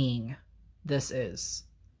stunning this is.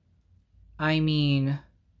 I mean,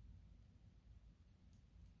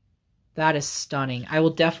 That is stunning. I will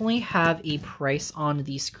definitely have a price on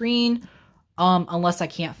the screen, unless I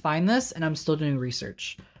can't find this and I'm still doing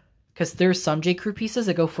research. Because there's some J. Crew pieces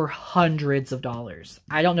that go for hundreds of dollars.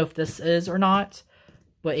 I don't know if this is or not,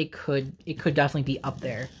 but it could definitely be up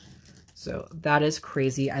there. So that is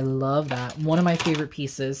crazy. I love that. One of my favorite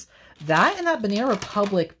pieces. That and that Banana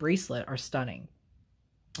Republic bracelet are stunning.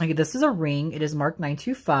 Okay, this is a ring. It is marked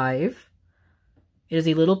 925. It is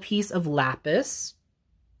a little piece of lapis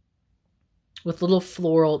with little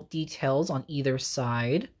floral details on either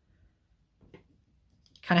side.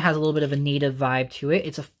 Kind of has a little bit of a native vibe to it.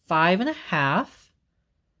 It's a 5.5.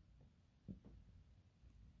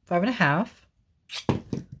 5.5.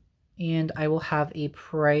 And I will have a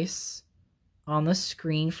price on the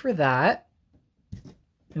screen for that.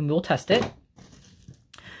 And we'll test it.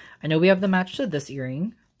 I know we have the match to this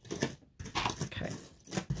earring. Okay.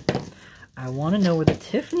 I want to know where the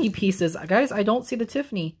Tiffany piece is. Guys, I don't see the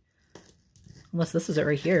Tiffany. Unless this is it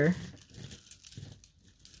right here.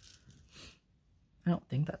 I don't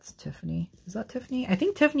think that's Tiffany. Is that Tiffany? I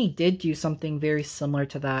think Tiffany did do something very similar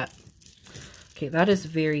to that. Okay, that is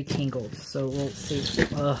very tangled. So we'll see.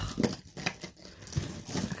 Ugh.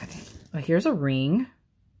 Okay. Well, here's a ring.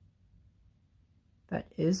 That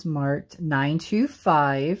is marked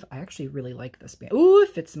 925. I actually really like this band. Ooh, it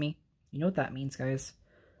fits me. You know what that means, guys?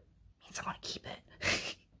 It means I want to keep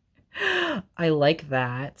it. I like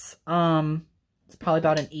that. It's probably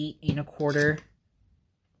about an 8, 8.25.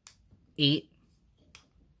 8.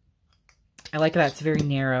 I like that. It's very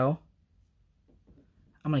narrow.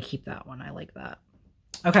 I'm going to keep that one. I like that.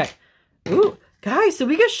 Okay. Ooh, guys, did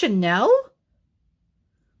we get Chanel?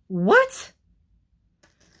 What?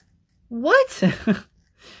 What?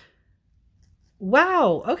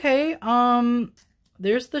 Wow. Okay.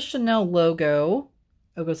 There's the Chanel logo.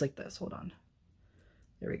 Oh, it goes like this. Hold on.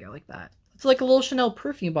 There we go. Like that. It's like a little Chanel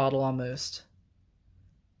perfume bottle almost.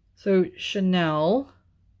 So Chanel.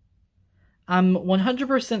 I'm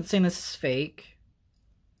 100% saying this is fake.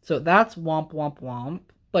 So that's womp womp womp.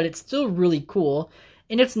 But it's still really cool.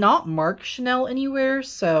 And it's not marked Chanel anywhere.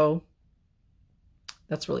 So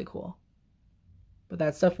that's really cool. But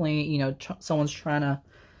that's definitely, you know, someone's trying to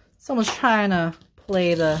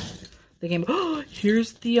play the game. Oh,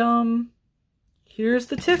 here's the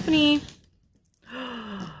Tiffany.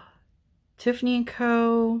 Tiffany &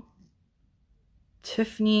 Co.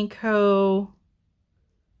 Tiffany & Co.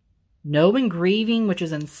 No engraving, which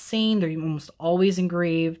is insane. They're almost always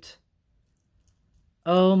engraved.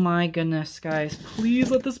 Oh my goodness, guys. Please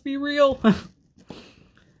let this be real.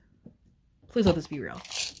 Please let this be real.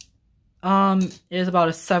 It is about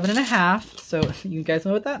a 7.5. So you guys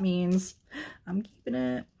know what that means. I'm keeping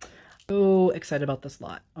it. So excited about this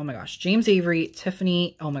lot. Oh my gosh. James Avery,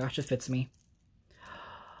 Tiffany. Oh my gosh, it fits me.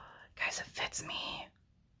 Guys, it fits me.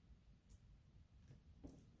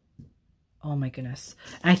 Oh my goodness.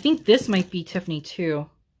 And I think this might be Tiffany too.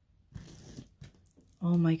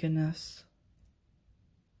 Oh my goodness.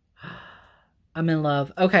 I'm in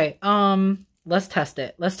love. Okay, let's test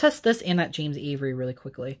it. Let's test this and that James Avery really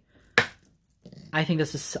quickly. I think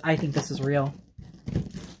this is real.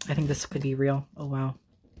 I think this could be real. Oh wow.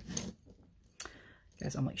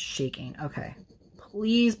 Guys, I'm like shaking. Okay.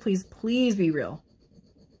 Please, please, please be real.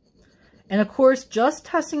 And of course, just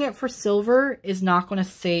testing it for silver is not going to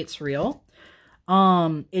say it's real.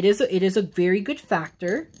 It is a very good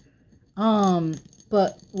factor.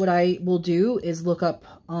 But what I will do is look up,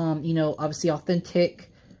 you know, obviously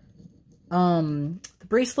authentic, the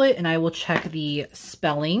bracelet, and I will check the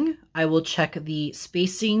spelling. I will check the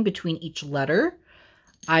spacing between each letter.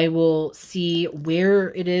 I will see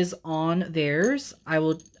where it is on theirs.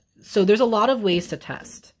 So there's a lot of ways to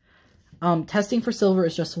test. Testing for silver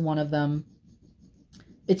is just one of them.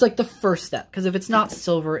 It's like the first step, because if it's not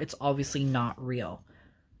silver, it's obviously not real.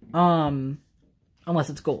 Unless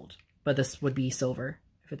it's gold. But this would be silver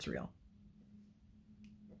if it's real.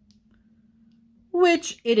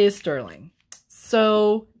 Which it is sterling.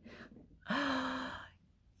 So,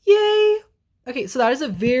 yay! Okay, so that is a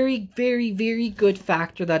very, very, very good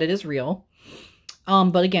factor that it is real.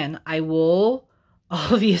 But again, I will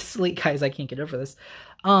obviously, guys, I can't get over this.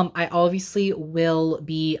 I obviously will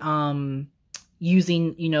be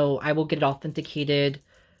using, you know, I will get it authenticated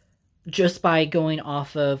just by going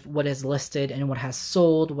off of what is listed and what has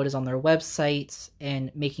sold, what is on their website,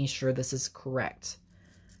 and making sure this is correct.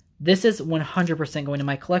 This is 100% going to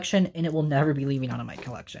my collection, and it will never be leaving out of my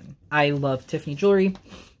collection. I love Tiffany jewelry.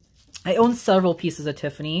 I own several pieces of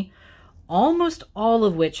Tiffany, almost all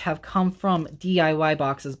of which have come from DIY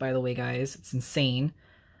boxes, by the way, guys. It's insane.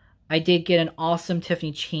 I did get an awesome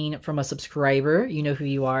Tiffany chain from a subscriber. You know who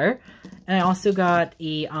you are. And I also got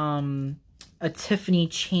a Tiffany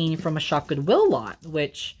chain from a ShopGoodwill lot,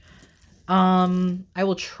 which I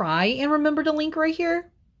will try and remember to link right here.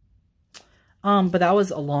 But that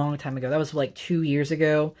was a long time ago. That was like 2 years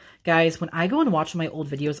ago. Guys, when I go and watch my old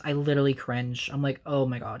videos, I literally cringe. I'm like, oh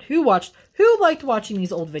my god, who liked watching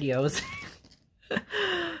these old videos?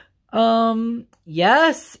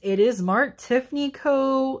 Yes, it is marked Tiffany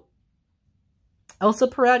Co. Elsa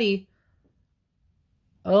Peretti.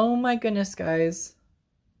 Oh my goodness, guys.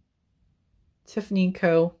 Tiffany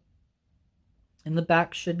Co. And the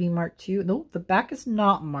back should be marked too. No, the back is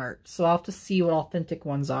not marked. So I'll have to see what authentic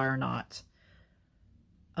ones are or not.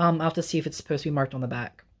 I'll have to see if it's supposed to be marked on the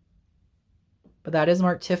back. But that is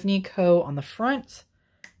marked Tiffany Co. on the front.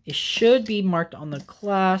 It should be marked on the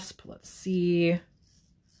clasp. Let's see.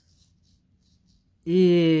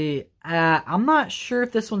 I'm not sure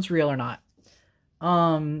if this one's real or not.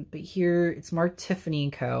 But here it's marked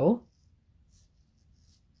Tiffany Co.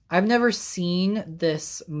 I've never seen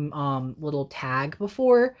this little tag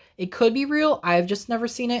before. It could be real. I've just never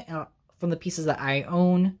seen it from the pieces that I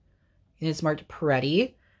own. And it's marked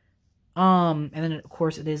Peretti. And then of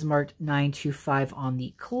course it is marked 925 on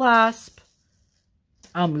the clasp.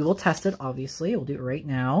 We will test it, obviously. We'll do it right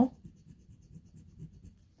now.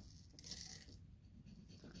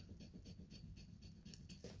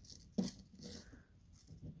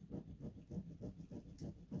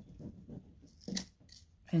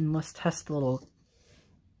 And let's test the little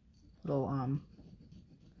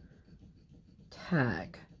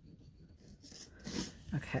tag.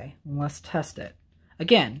 Okay, let's test it.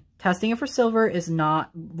 Again, testing it for silver is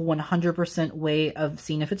not the 100% way of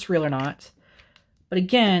seeing if it's real or not. But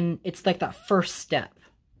again, it's like that first step.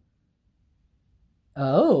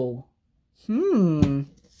 Oh. We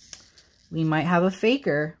might have a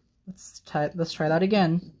faker. Let's try that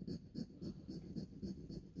again.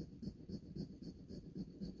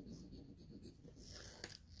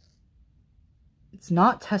 It's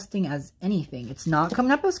not testing as anything. It's not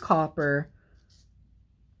coming up as copper.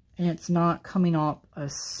 And it's not coming up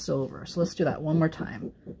as silver. So let's do that one more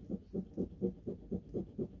time.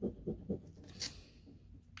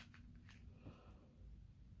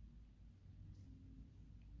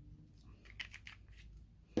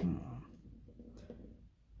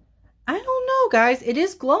 I don't know, guys. It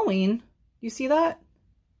is glowing. You see that?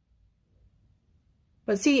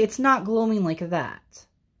 But see, it's not glowing like that.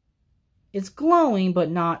 It's glowing,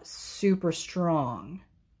 but not super strong.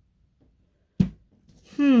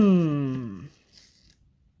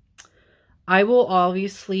 I will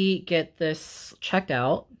obviously get this checked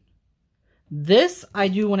out. This I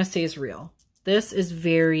do want to say is real. This is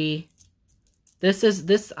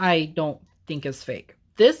this I don't think is fake.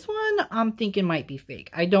 This one I'm thinking might be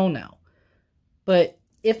fake. I don't know. But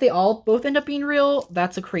if they both end up being real,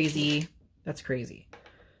 that's crazy.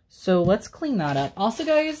 So let's clean that up. Also,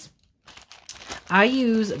 guys, I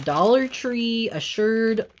use Dollar Tree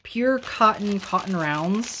Assured Pure Cotton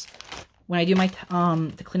rounds when I do my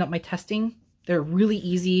to clean up my testing. They're really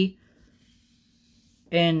easy,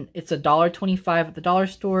 and it's $1.25 at the dollar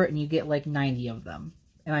store, and you get like 90 of them.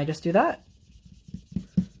 And I just do that,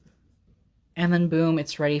 and then boom,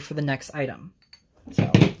 it's ready for the next item.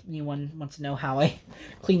 So anyone wants to know how I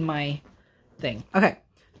clean my thing? Okay,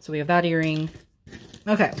 so we have that earring.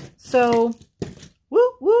 Okay, so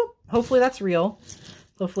whoop whoop. Hopefully that's real.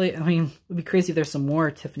 Hopefully, I mean, it would be crazy if there's some more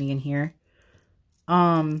Tiffany in here.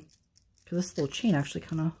 Because this little chain actually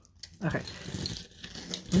kind of... Okay.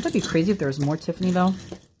 Wouldn't that be crazy if there was more Tiffany, though?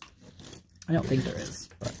 I don't think there is,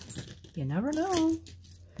 but you never know.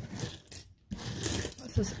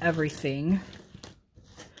 This is everything.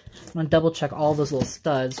 I'm going to double check all those little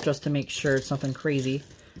studs just to make sure it's nothing crazy.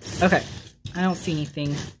 Okay. I don't see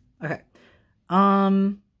anything. Okay.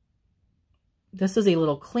 This is a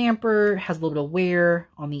little clamper, has a little bit of wear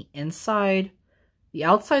on the inside. The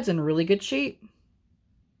outside's in really good shape.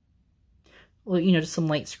 Well, you know, just some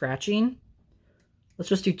light scratching. Let's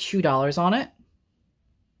just do $2 on it.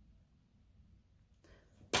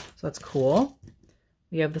 So that's cool.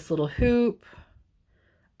 We have this little hoop.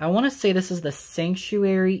 I want to say this is the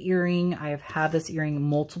Sanctuary earring. I have had this earring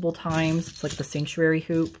multiple times. It's like the Sanctuary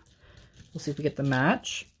hoop. We'll see if we get the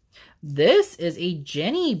match. This is a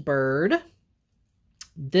Jenny Bird.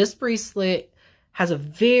 This bracelet has a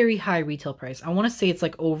very high retail price. I want to say it's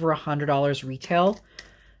like over $100 retail.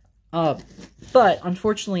 But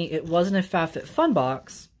unfortunately, it wasn't a FabFitFun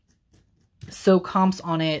box. So comps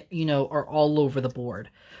on it, you know, are all over the board.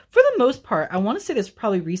 For the most part, I want to say this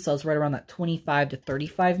probably resells right around that 25 to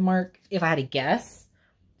 35 mark, if I had to guess.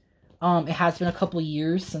 It has been a couple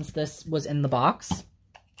years since this was in the box.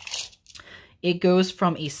 It goes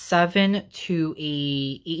from a 7 to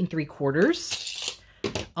a 8 3/4.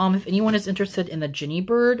 If anyone is interested in the Ginny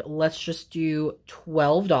Bird, let's just do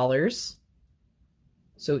 $12.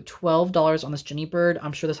 So $12 on this Ginny Bird.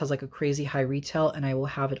 I'm sure this has like a crazy high retail, and I will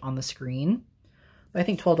have it on the screen. But I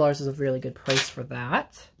think $12 is a really good price for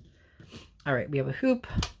that. All right, we have a hoop.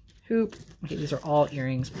 Okay, these are all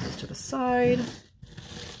earrings. Put this to the side.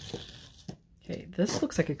 Okay, this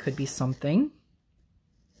looks like it could be something.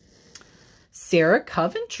 Sarah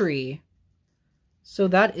Coventry. So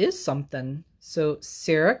that is something. So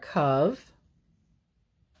Sarah Cove.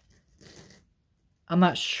 I'm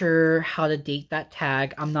not sure how to date that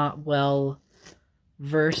tag. I'm not well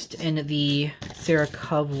versed in the Sarah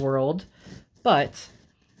Cove world, but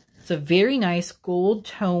it's a very nice gold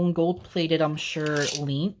tone, gold plated, I'm sure,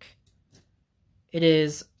 link. It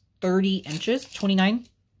is 30 inches, 29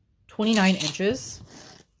 inches.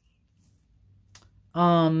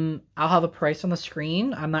 I'll have a price on the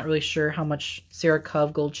screen. I'm not really sure how much Sarah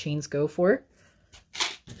Cove gold chains go for.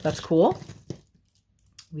 That's cool.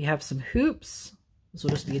 We have some hoops. This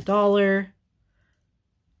will just be $1.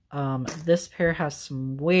 This pair has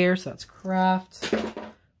some wear, so that's craft.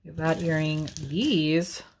 We have that earring.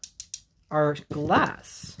 These are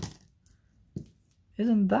glass.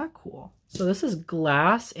 Isn't that cool? So this is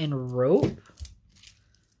glass and rope.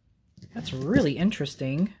 That's really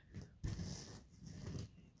interesting.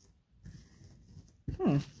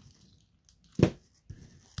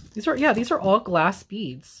 These are all glass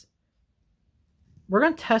beads. We're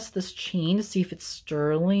going to test this chain to see if it's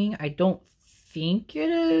sterling. I don't think it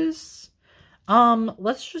is.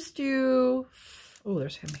 Let's just do... Oh,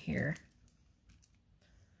 there's him here.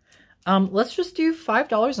 Let's just do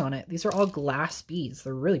 $5 on it. These are all glass beads.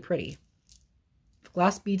 They're really pretty.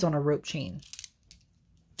 Glass beads on a rope chain.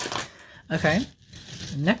 Okay.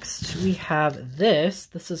 Next, we have this.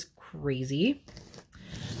 This is crazy.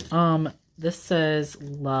 This says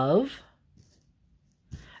love.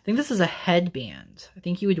 I think this is a headband. I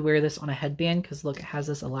think you would wear this on a headband because look, it has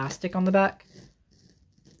this elastic on the back.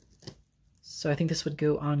 So I think this would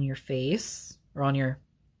go on your face or on your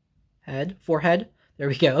head, forehead. There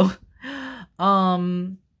we go.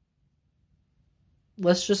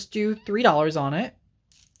 Let's just do $3 on it.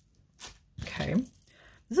 Okay.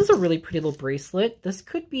 This is a really pretty little bracelet. This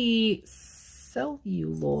could be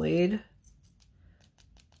celluloid.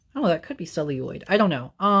 Oh, that could be celluloid. I don't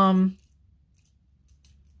know.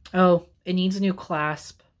 Oh, it needs a new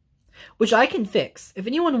clasp, which I can fix. If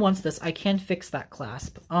anyone wants this, I can fix that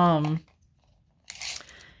clasp.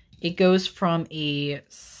 It goes from a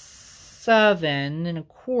 7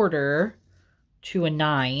 1/4 to a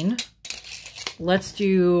 9. Let's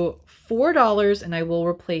do $4 and I will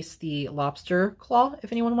replace the lobster claw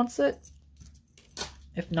if anyone wants it.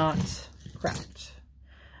 If not, craft.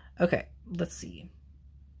 Okay, let's see.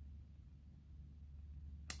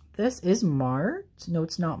 This is marked. No,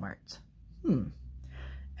 it's not marked.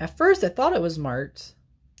 At first I thought it was marked,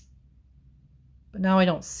 but now I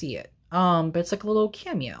don't see it. But it's like a little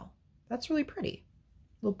cameo. That's really pretty.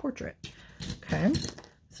 Little portrait. Okay.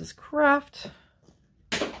 This is craft.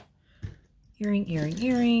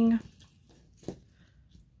 Earring.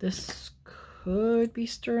 This could be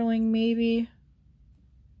sterling, maybe.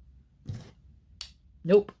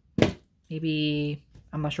 Nope. Maybe,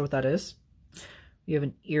 I'm not sure what that is. We have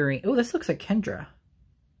an earring. Oh, this looks like Kendra.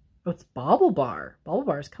 Oh, it's Bauble Bar. Bauble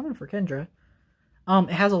Bar is coming for Kendra. It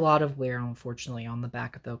has a lot of wear, unfortunately, on the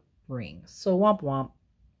back of the ring. So, womp womp.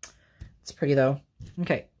 It's pretty, though.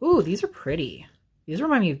 Okay. Ooh, these are pretty. These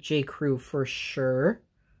remind me of J. Crew for sure.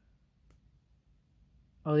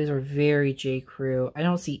 Oh, these are very J. Crew. I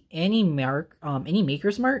don't see any any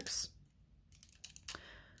maker's marks.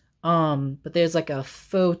 But there's like a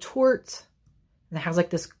faux tort. And it has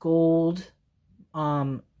like this gold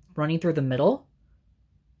running through the middle.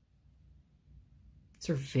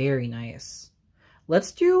 These are very nice.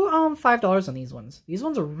 Let's do $5 on these ones. These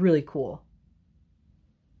ones are really cool.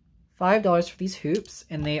 $5 for these hoops,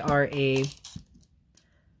 and they are a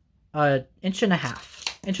inch and a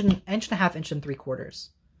half, inch and 3/4.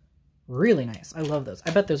 Really nice. I love those.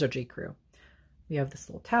 I bet those are J. Crew. We have this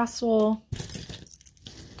little tassel.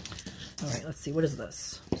 All right, let's see. What is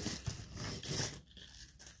this?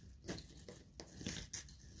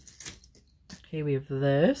 Okay, we have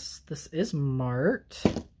this. This is marked.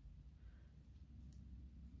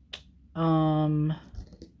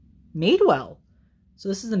 Madewell. So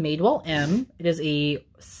this is the Madewell M. It is a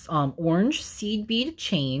orange seed bead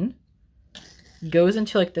chain. Goes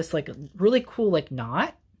into like this like really cool like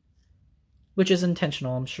knot, which is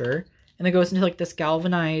intentional, I'm sure. And it goes into like this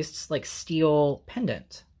galvanized like steel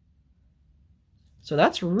pendant. So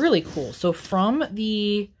that's really cool. So from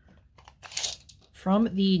the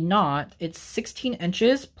knot, it's 16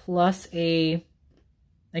 inches plus a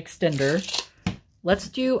extender. Let's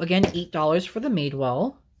do, again, $8 for the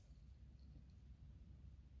Madewell.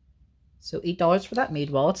 So $8 for that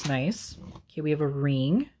Madewell. It's nice. Okay, we have a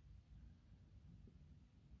ring.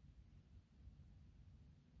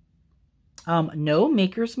 No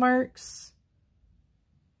maker's marks.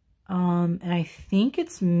 And I think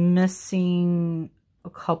it's missing a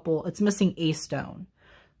couple. It's missing a stone.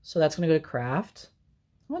 So that's going to go to craft.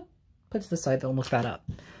 What? Put to the side, they'll look that up.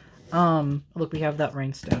 Look, we have that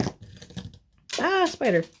rhinestone. Ah,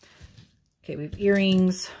 spider. Okay, we have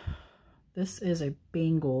earrings. This is a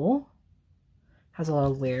bangle. Has a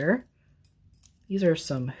lot of wear. These are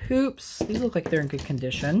some hoops. These look like they're in good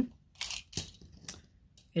condition.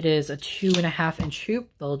 It is a 2.5-inch hoop.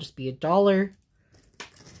 They'll just be $1.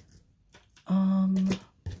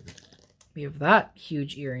 We have that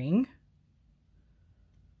huge earring,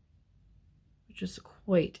 which is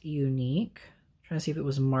quite unique. I'm trying to see if it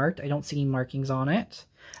was marked. I don't see any markings on it.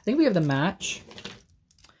 I think we have the match.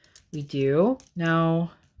 We do.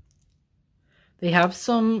 Now, they have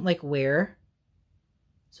some like wear.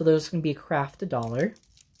 So those can be a craft $1.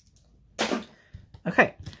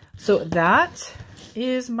 Okay, so that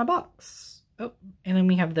is my box. Oh, and then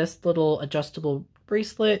we have this little adjustable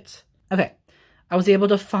bracelet. Okay, I was able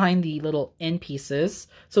to find the little end pieces.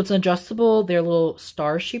 So it's an adjustable, they're little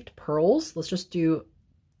star-shaped pearls. Let's just do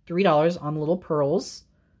 $3 on the little pearls.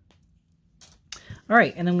 All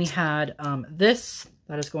right, and then we had this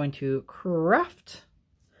that is going to craft.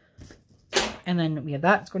 And then we have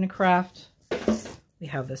that, it's going to craft. We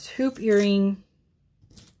have this hoop earring.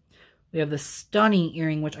 We have this stunning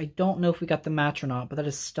earring, which I don't know if we got the match or not, but that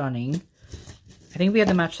is stunning. I think we had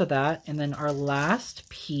the match to that. And then our last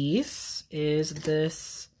piece is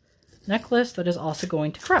this necklace that is also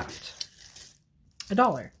going to craft.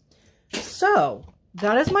 $1. So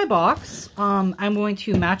that is my box. I'm going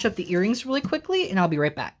to match up the earrings really quickly and I'll be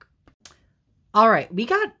right back. All right, we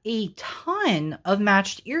got a ton of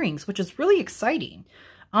matched earrings, which is really exciting.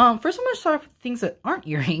 First I'm going to start off with things that aren't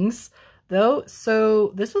earrings though.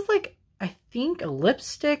 So this was like, I think a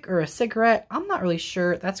lipstick or a cigarette. I'm not really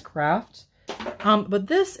sure. That's craft. But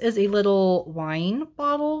this is a little wine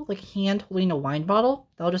bottle, like hand holding a wine bottle.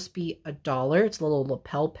 That'll just be $1. It's a little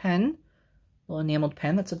lapel pen, little enameled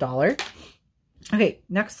pen. That's $1. Okay,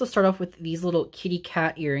 next let's start off with these little kitty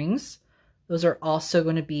cat earrings. Those are also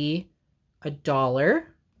going to be $1.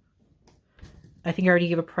 I think I already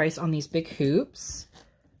gave a price on these big hoops.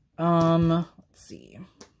 Let's see.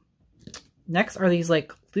 Next are these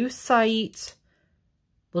like lucite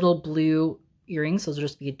little blue earrings. Those will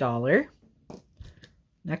just be $1.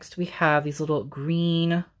 Next we have these little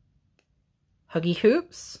green huggy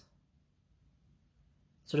hoops.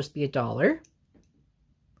 So just be $1.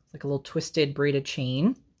 It's like a little twisted braided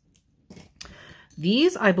chain.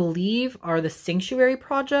 These I believe are the Sanctuary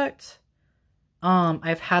Project.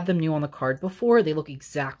 I've had them new on the card before. They look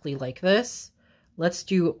exactly like this. Let's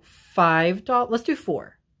do $5. Let's do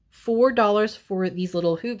 $4. $4 for these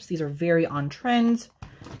little hoops. These are very on trend.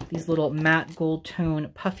 These little matte gold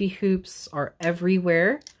tone puffy hoops are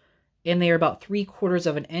everywhere. And they are about 3/4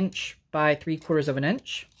 of an inch by 3/4 of an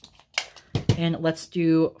inch. And let's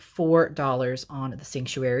do $4 on the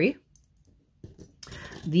Sanctuary.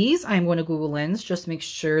 These I'm going to Google Lens just to make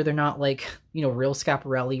sure they're not like, you know, real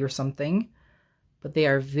Schiaparelli or something. But they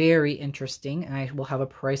are very interesting, and I will have a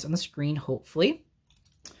price on the screen, hopefully.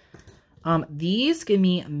 These give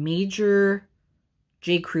me major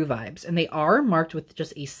J. Crew vibes, and they are marked with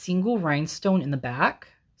just a single rhinestone in the back,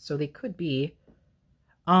 so they could be.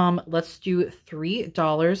 Let's do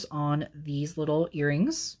 $3 on these little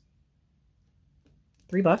earrings.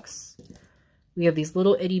 $3. We have these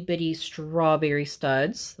little itty bitty strawberry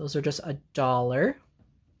studs. Those are just $1.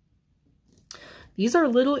 These are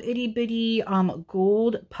little itty bitty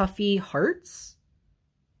gold puffy hearts.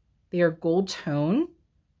 They are gold tone.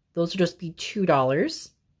 Those will just be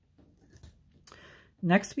 $2.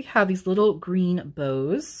 Next we have these little green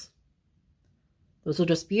bows. Those will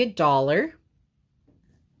just be $1.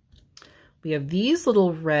 We have these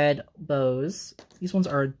little red bows. These ones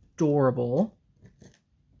are adorable.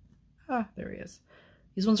 Ah, there he is.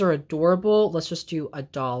 These ones are adorable. Let's just do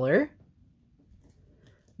 $1.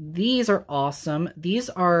 These are awesome. These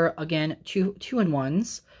are, again,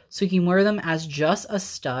 two-in-ones. So you can wear them as just a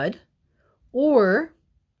stud, or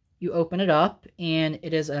you open it up and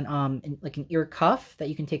it is an like an ear cuff that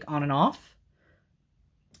you can take on and off.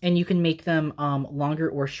 And you can make them longer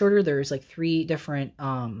or shorter. There's like 3 different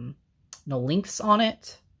no lengths on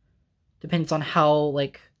it. Depends on how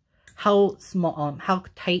small, how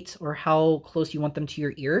tight or how close you want them to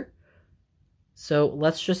your ear. So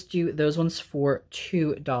let's just do those ones for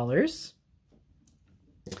 $2.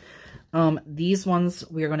 These ones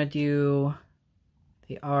we are going to do,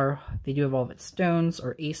 they do have all of its stones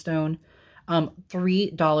or a stone.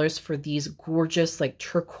 $3 for these gorgeous like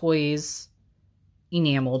turquoise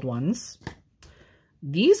enameled ones.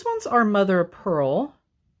 These ones are mother of pearl.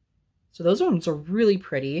 So those ones are really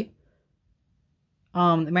pretty. They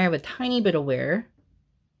might have a tiny bit of wear.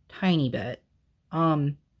 Tiny bit.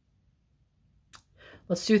 Let's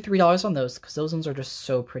do $3 on those because those ones are just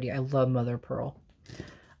so pretty. I love mother of pearl.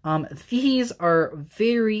 These are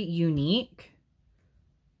very unique.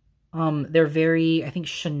 They're very, I think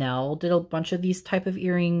Chanel did a bunch of these type of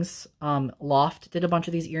earrings. Loft did a bunch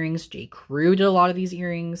of these earrings. J. Crew did a lot of these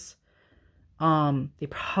earrings. They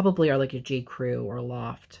probably are like a J. Crew or a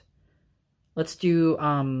Loft. Let's just do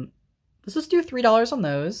 $3 on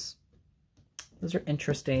those. Those are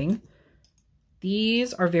interesting.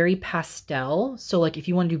 These are very pastel. So like if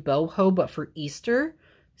you want to do boho, but for Easter,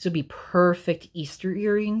 these would be perfect Easter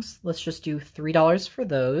earrings. Let's just do $3 for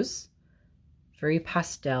those. Very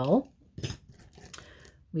pastel.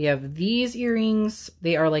 We have these earrings.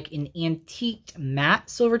 They are like an antique matte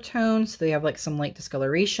silver tone. So they have like some light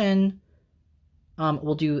discoloration.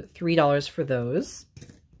 We'll do $3 for those.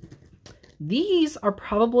 These are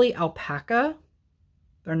probably alpaca.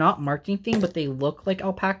 They're not marked anything, but they look like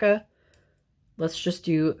alpaca. Let's just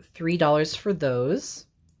do $3 for those.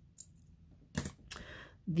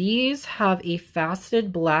 These have a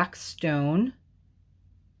faceted black stone.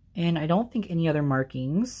 And I don't think any other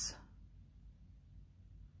markings.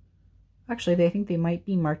 Actually, I think they might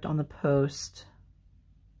be marked on the post.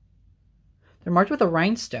 They're marked with a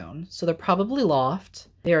rhinestone, so they're probably Loft.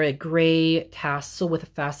 They are a gray tassel with a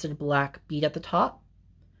faceted black bead at the top.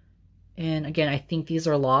 And again, I think these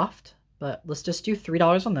are Loft, but let's just do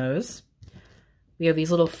 $3 on those. We have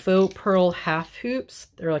these little faux pearl half hoops.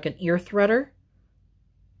 They're like an ear threader.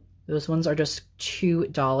 Those ones are just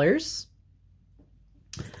 $2.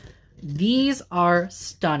 These are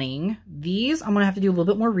stunning. These I'm going to have to do a little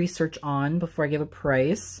bit more research on before I give a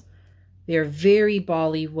price. They are very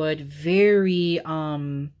Bollywood, very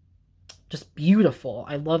just beautiful.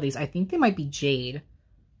 I love these. I think they might be jade.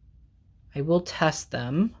 I will test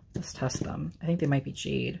them. Let's test them. I think they might be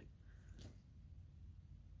jade.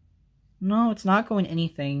 No, it's not going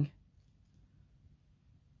anything.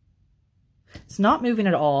 It's not moving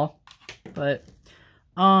at all. But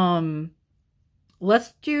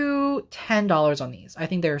let's do $10 on these. I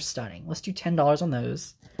think they're stunning. Let's do $10 on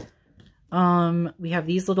those. We have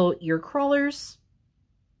these little ear crawlers.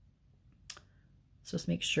 Let's just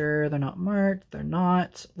make sure they're not marked. They're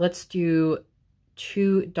not. Let's do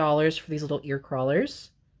 $2 for these little ear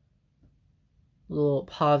crawlers. Little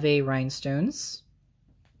pave rhinestones.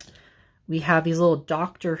 We have these little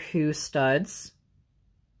Doctor Who studs.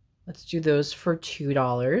 Let's do those for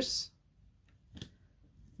 $2.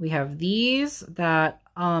 We have these that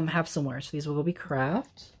have some wear, so these will be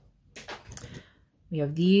craft. We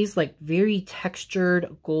have these like very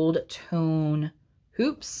textured gold tone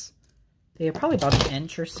hoops. They are probably about an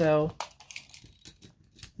inch or so.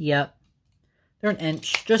 Yep. They're an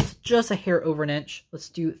inch, just a hair over an inch. Let's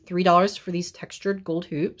do $3 for these textured gold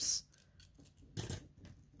hoops.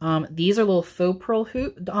 These are little faux pearl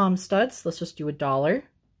hoop studs. Let's just do $1.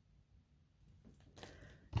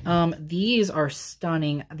 These are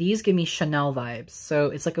stunning. These give me Chanel vibes. So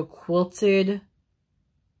it's like a quilted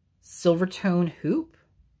silver tone hoop.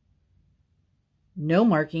 No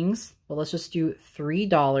markings, but let's just do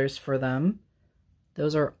 $3 for them.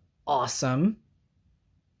 Those are awesome.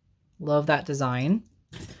 Love that design.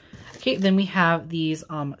 Okay, then we have these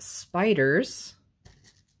spiders.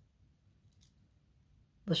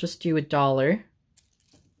 Let's just do $1.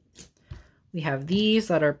 We have these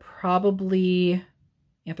that are probably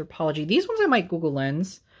Anthropology. These ones I might Google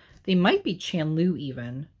Lens. They might be Chanlu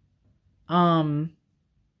even. I'm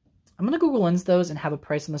going to Google Lens those and have a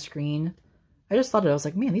price on the screen. I just thought it. I was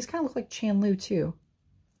like, man, these kind of look like Chanlu too.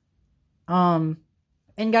 And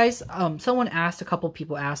guys, someone asked, a couple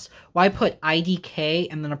people asked, why put IDK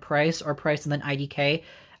and then a price, or price and then IDK?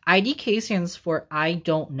 IDK stands for I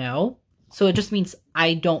don't know. So it just means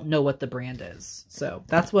I don't know what the brand is. So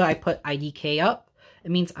that's why I put IDK up.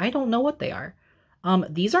 It means I don't know what they are.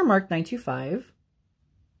 These are marked 925.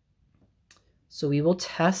 So we will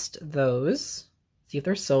test those, see if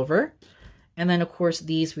they're silver. And then, of course,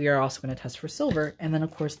 these we are also going to test for silver. And then,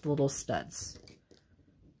 of course, the little studs,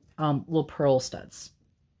 little pearl studs.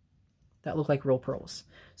 that look like real pearls.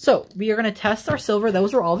 So we are going to test our silver.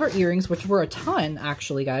 Those were all of our earrings, which were a ton,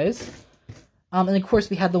 actually, guys. And of course,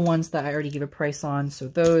 we had the ones that I already gave a price on. So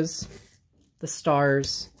those, the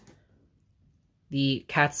stars, the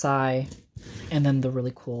cat's eye, and then the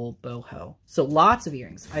really cool boho. So lots of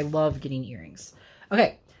earrings. I love getting earrings.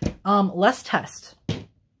 Okay, let's test.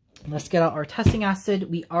 Let's get out our testing acid.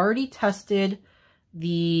 We already tested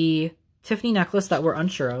the Tiffany necklace that we're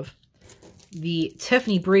unsure of. The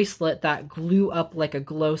Tiffany bracelet that glue up like a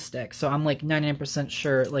glow stick. So I'm like 99%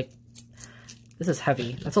 sure, like, this is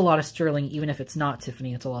heavy. That's a lot of sterling, even if it's not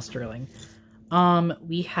Tiffany, it's a lot of sterling.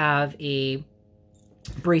 We have a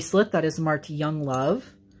bracelet that is marked Young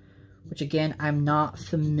Love, which again, I'm not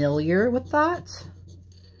familiar with that.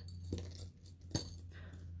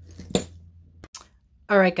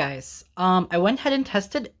 All right, guys. I went ahead and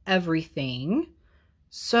tested everything.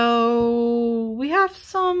 So we have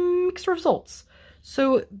some mixed results.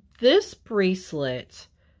 So this bracelet,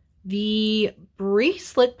 the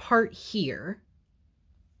bracelet part here,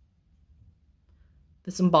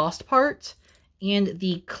 this embossed part, and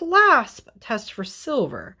the clasp test for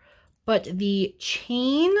silver, but the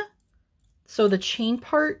chain, so the chain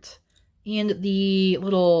part and the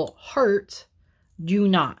little heart do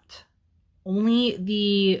not. Only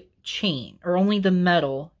the chain, or only the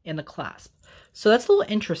metal and the clasp. So that's a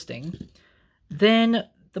little interesting. Then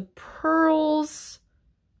the pearls,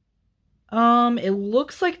 it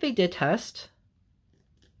looks like they did test,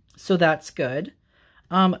 so that's good.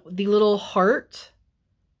 The little heart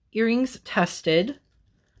earrings tested.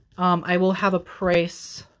 I will have a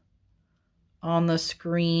price on the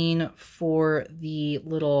screen for the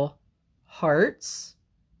little hearts.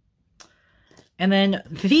 And then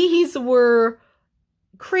these were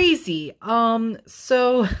crazy.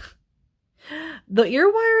 So the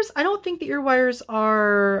ear wires, I don't think the ear wires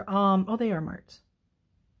are, oh, they are marked.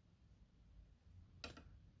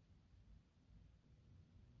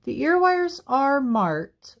 The ear wires are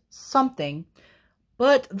marked something,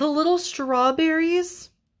 but the little strawberries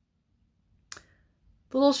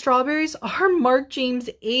are marked James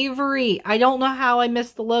Avery. I don't know how I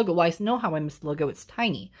missed the logo. Well, I know how I missed the logo. It's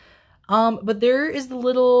tiny. But there is the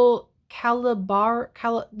little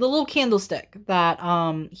the little candlestick that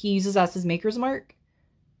he uses as his maker's mark.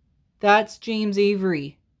 That's James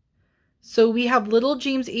Avery. So we have little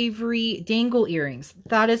James Avery dangle earrings.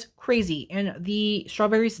 That is crazy. And the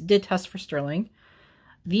strawberries did test for sterling.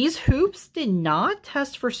 These hoops did not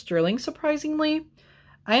test for sterling, surprisingly.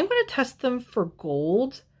 I am going to test them for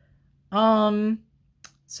gold. So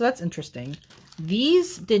that's interesting.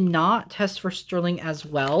 These did not test for sterling as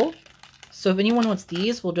well. So if anyone wants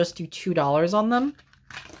these, we'll just do $2 on them.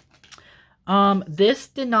 This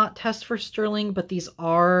did not test for sterling, but these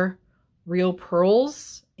are real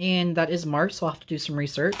pearls, and that is marked, so I'll have to do some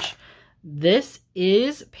research. This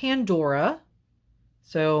is Pandora,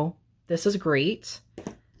 so this is great.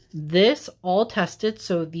 This all tested,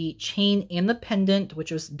 so the chain and the pendant,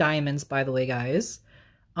 which was diamonds, by the way, guys,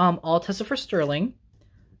 all tested for sterling.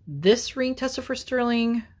 This ring tested for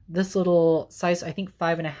sterling. This little size, I think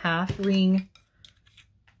 5.5 ring.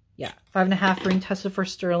 Yeah, 5.5 ring tested for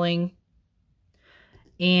sterling.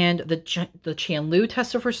 And the Chanlu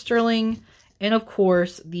tested for sterling. And of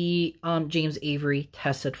course, the James Avery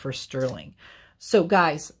tested for sterling. So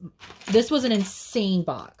guys, this was an insane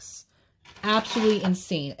box. Absolutely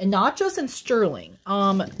insane. And not just in sterling.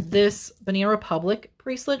 This Banana Republic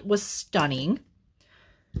bracelet was stunning.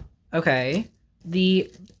 Okay.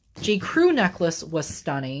 The J. Crew necklace was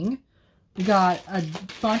stunning. We got a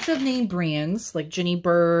bunch of name brands like Jenny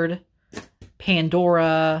Bird,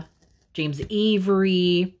 Pandora, James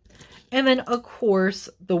Avery, and then of course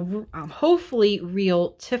the hopefully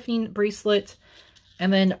real Tiffany bracelet,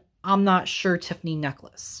 and then I'm not sure Tiffany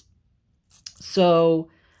necklace. So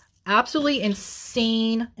absolutely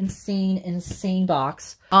insane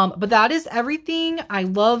box. But that is everything. I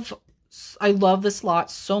love this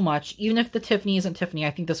lot so much. Even if the Tiffany isn't Tiffany,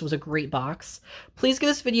 I think this was a great box. Please give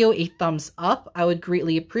this video a thumbs up. I would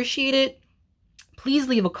greatly appreciate it. Please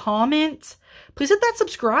leave a comment. Please hit that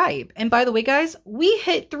subscribe. And by the way, guys, we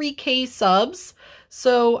hit 3K subs.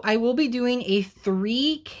 So I will be doing a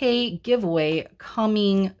 3K giveaway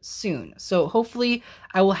coming soon. So hopefully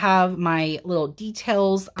I will have my little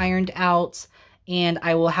details ironed out, and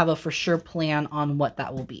I will have a for sure plan on what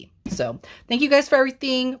that will be. So thank you guys for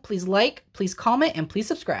everything. Please like, please comment, and please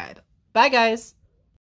subscribe. Bye, guys.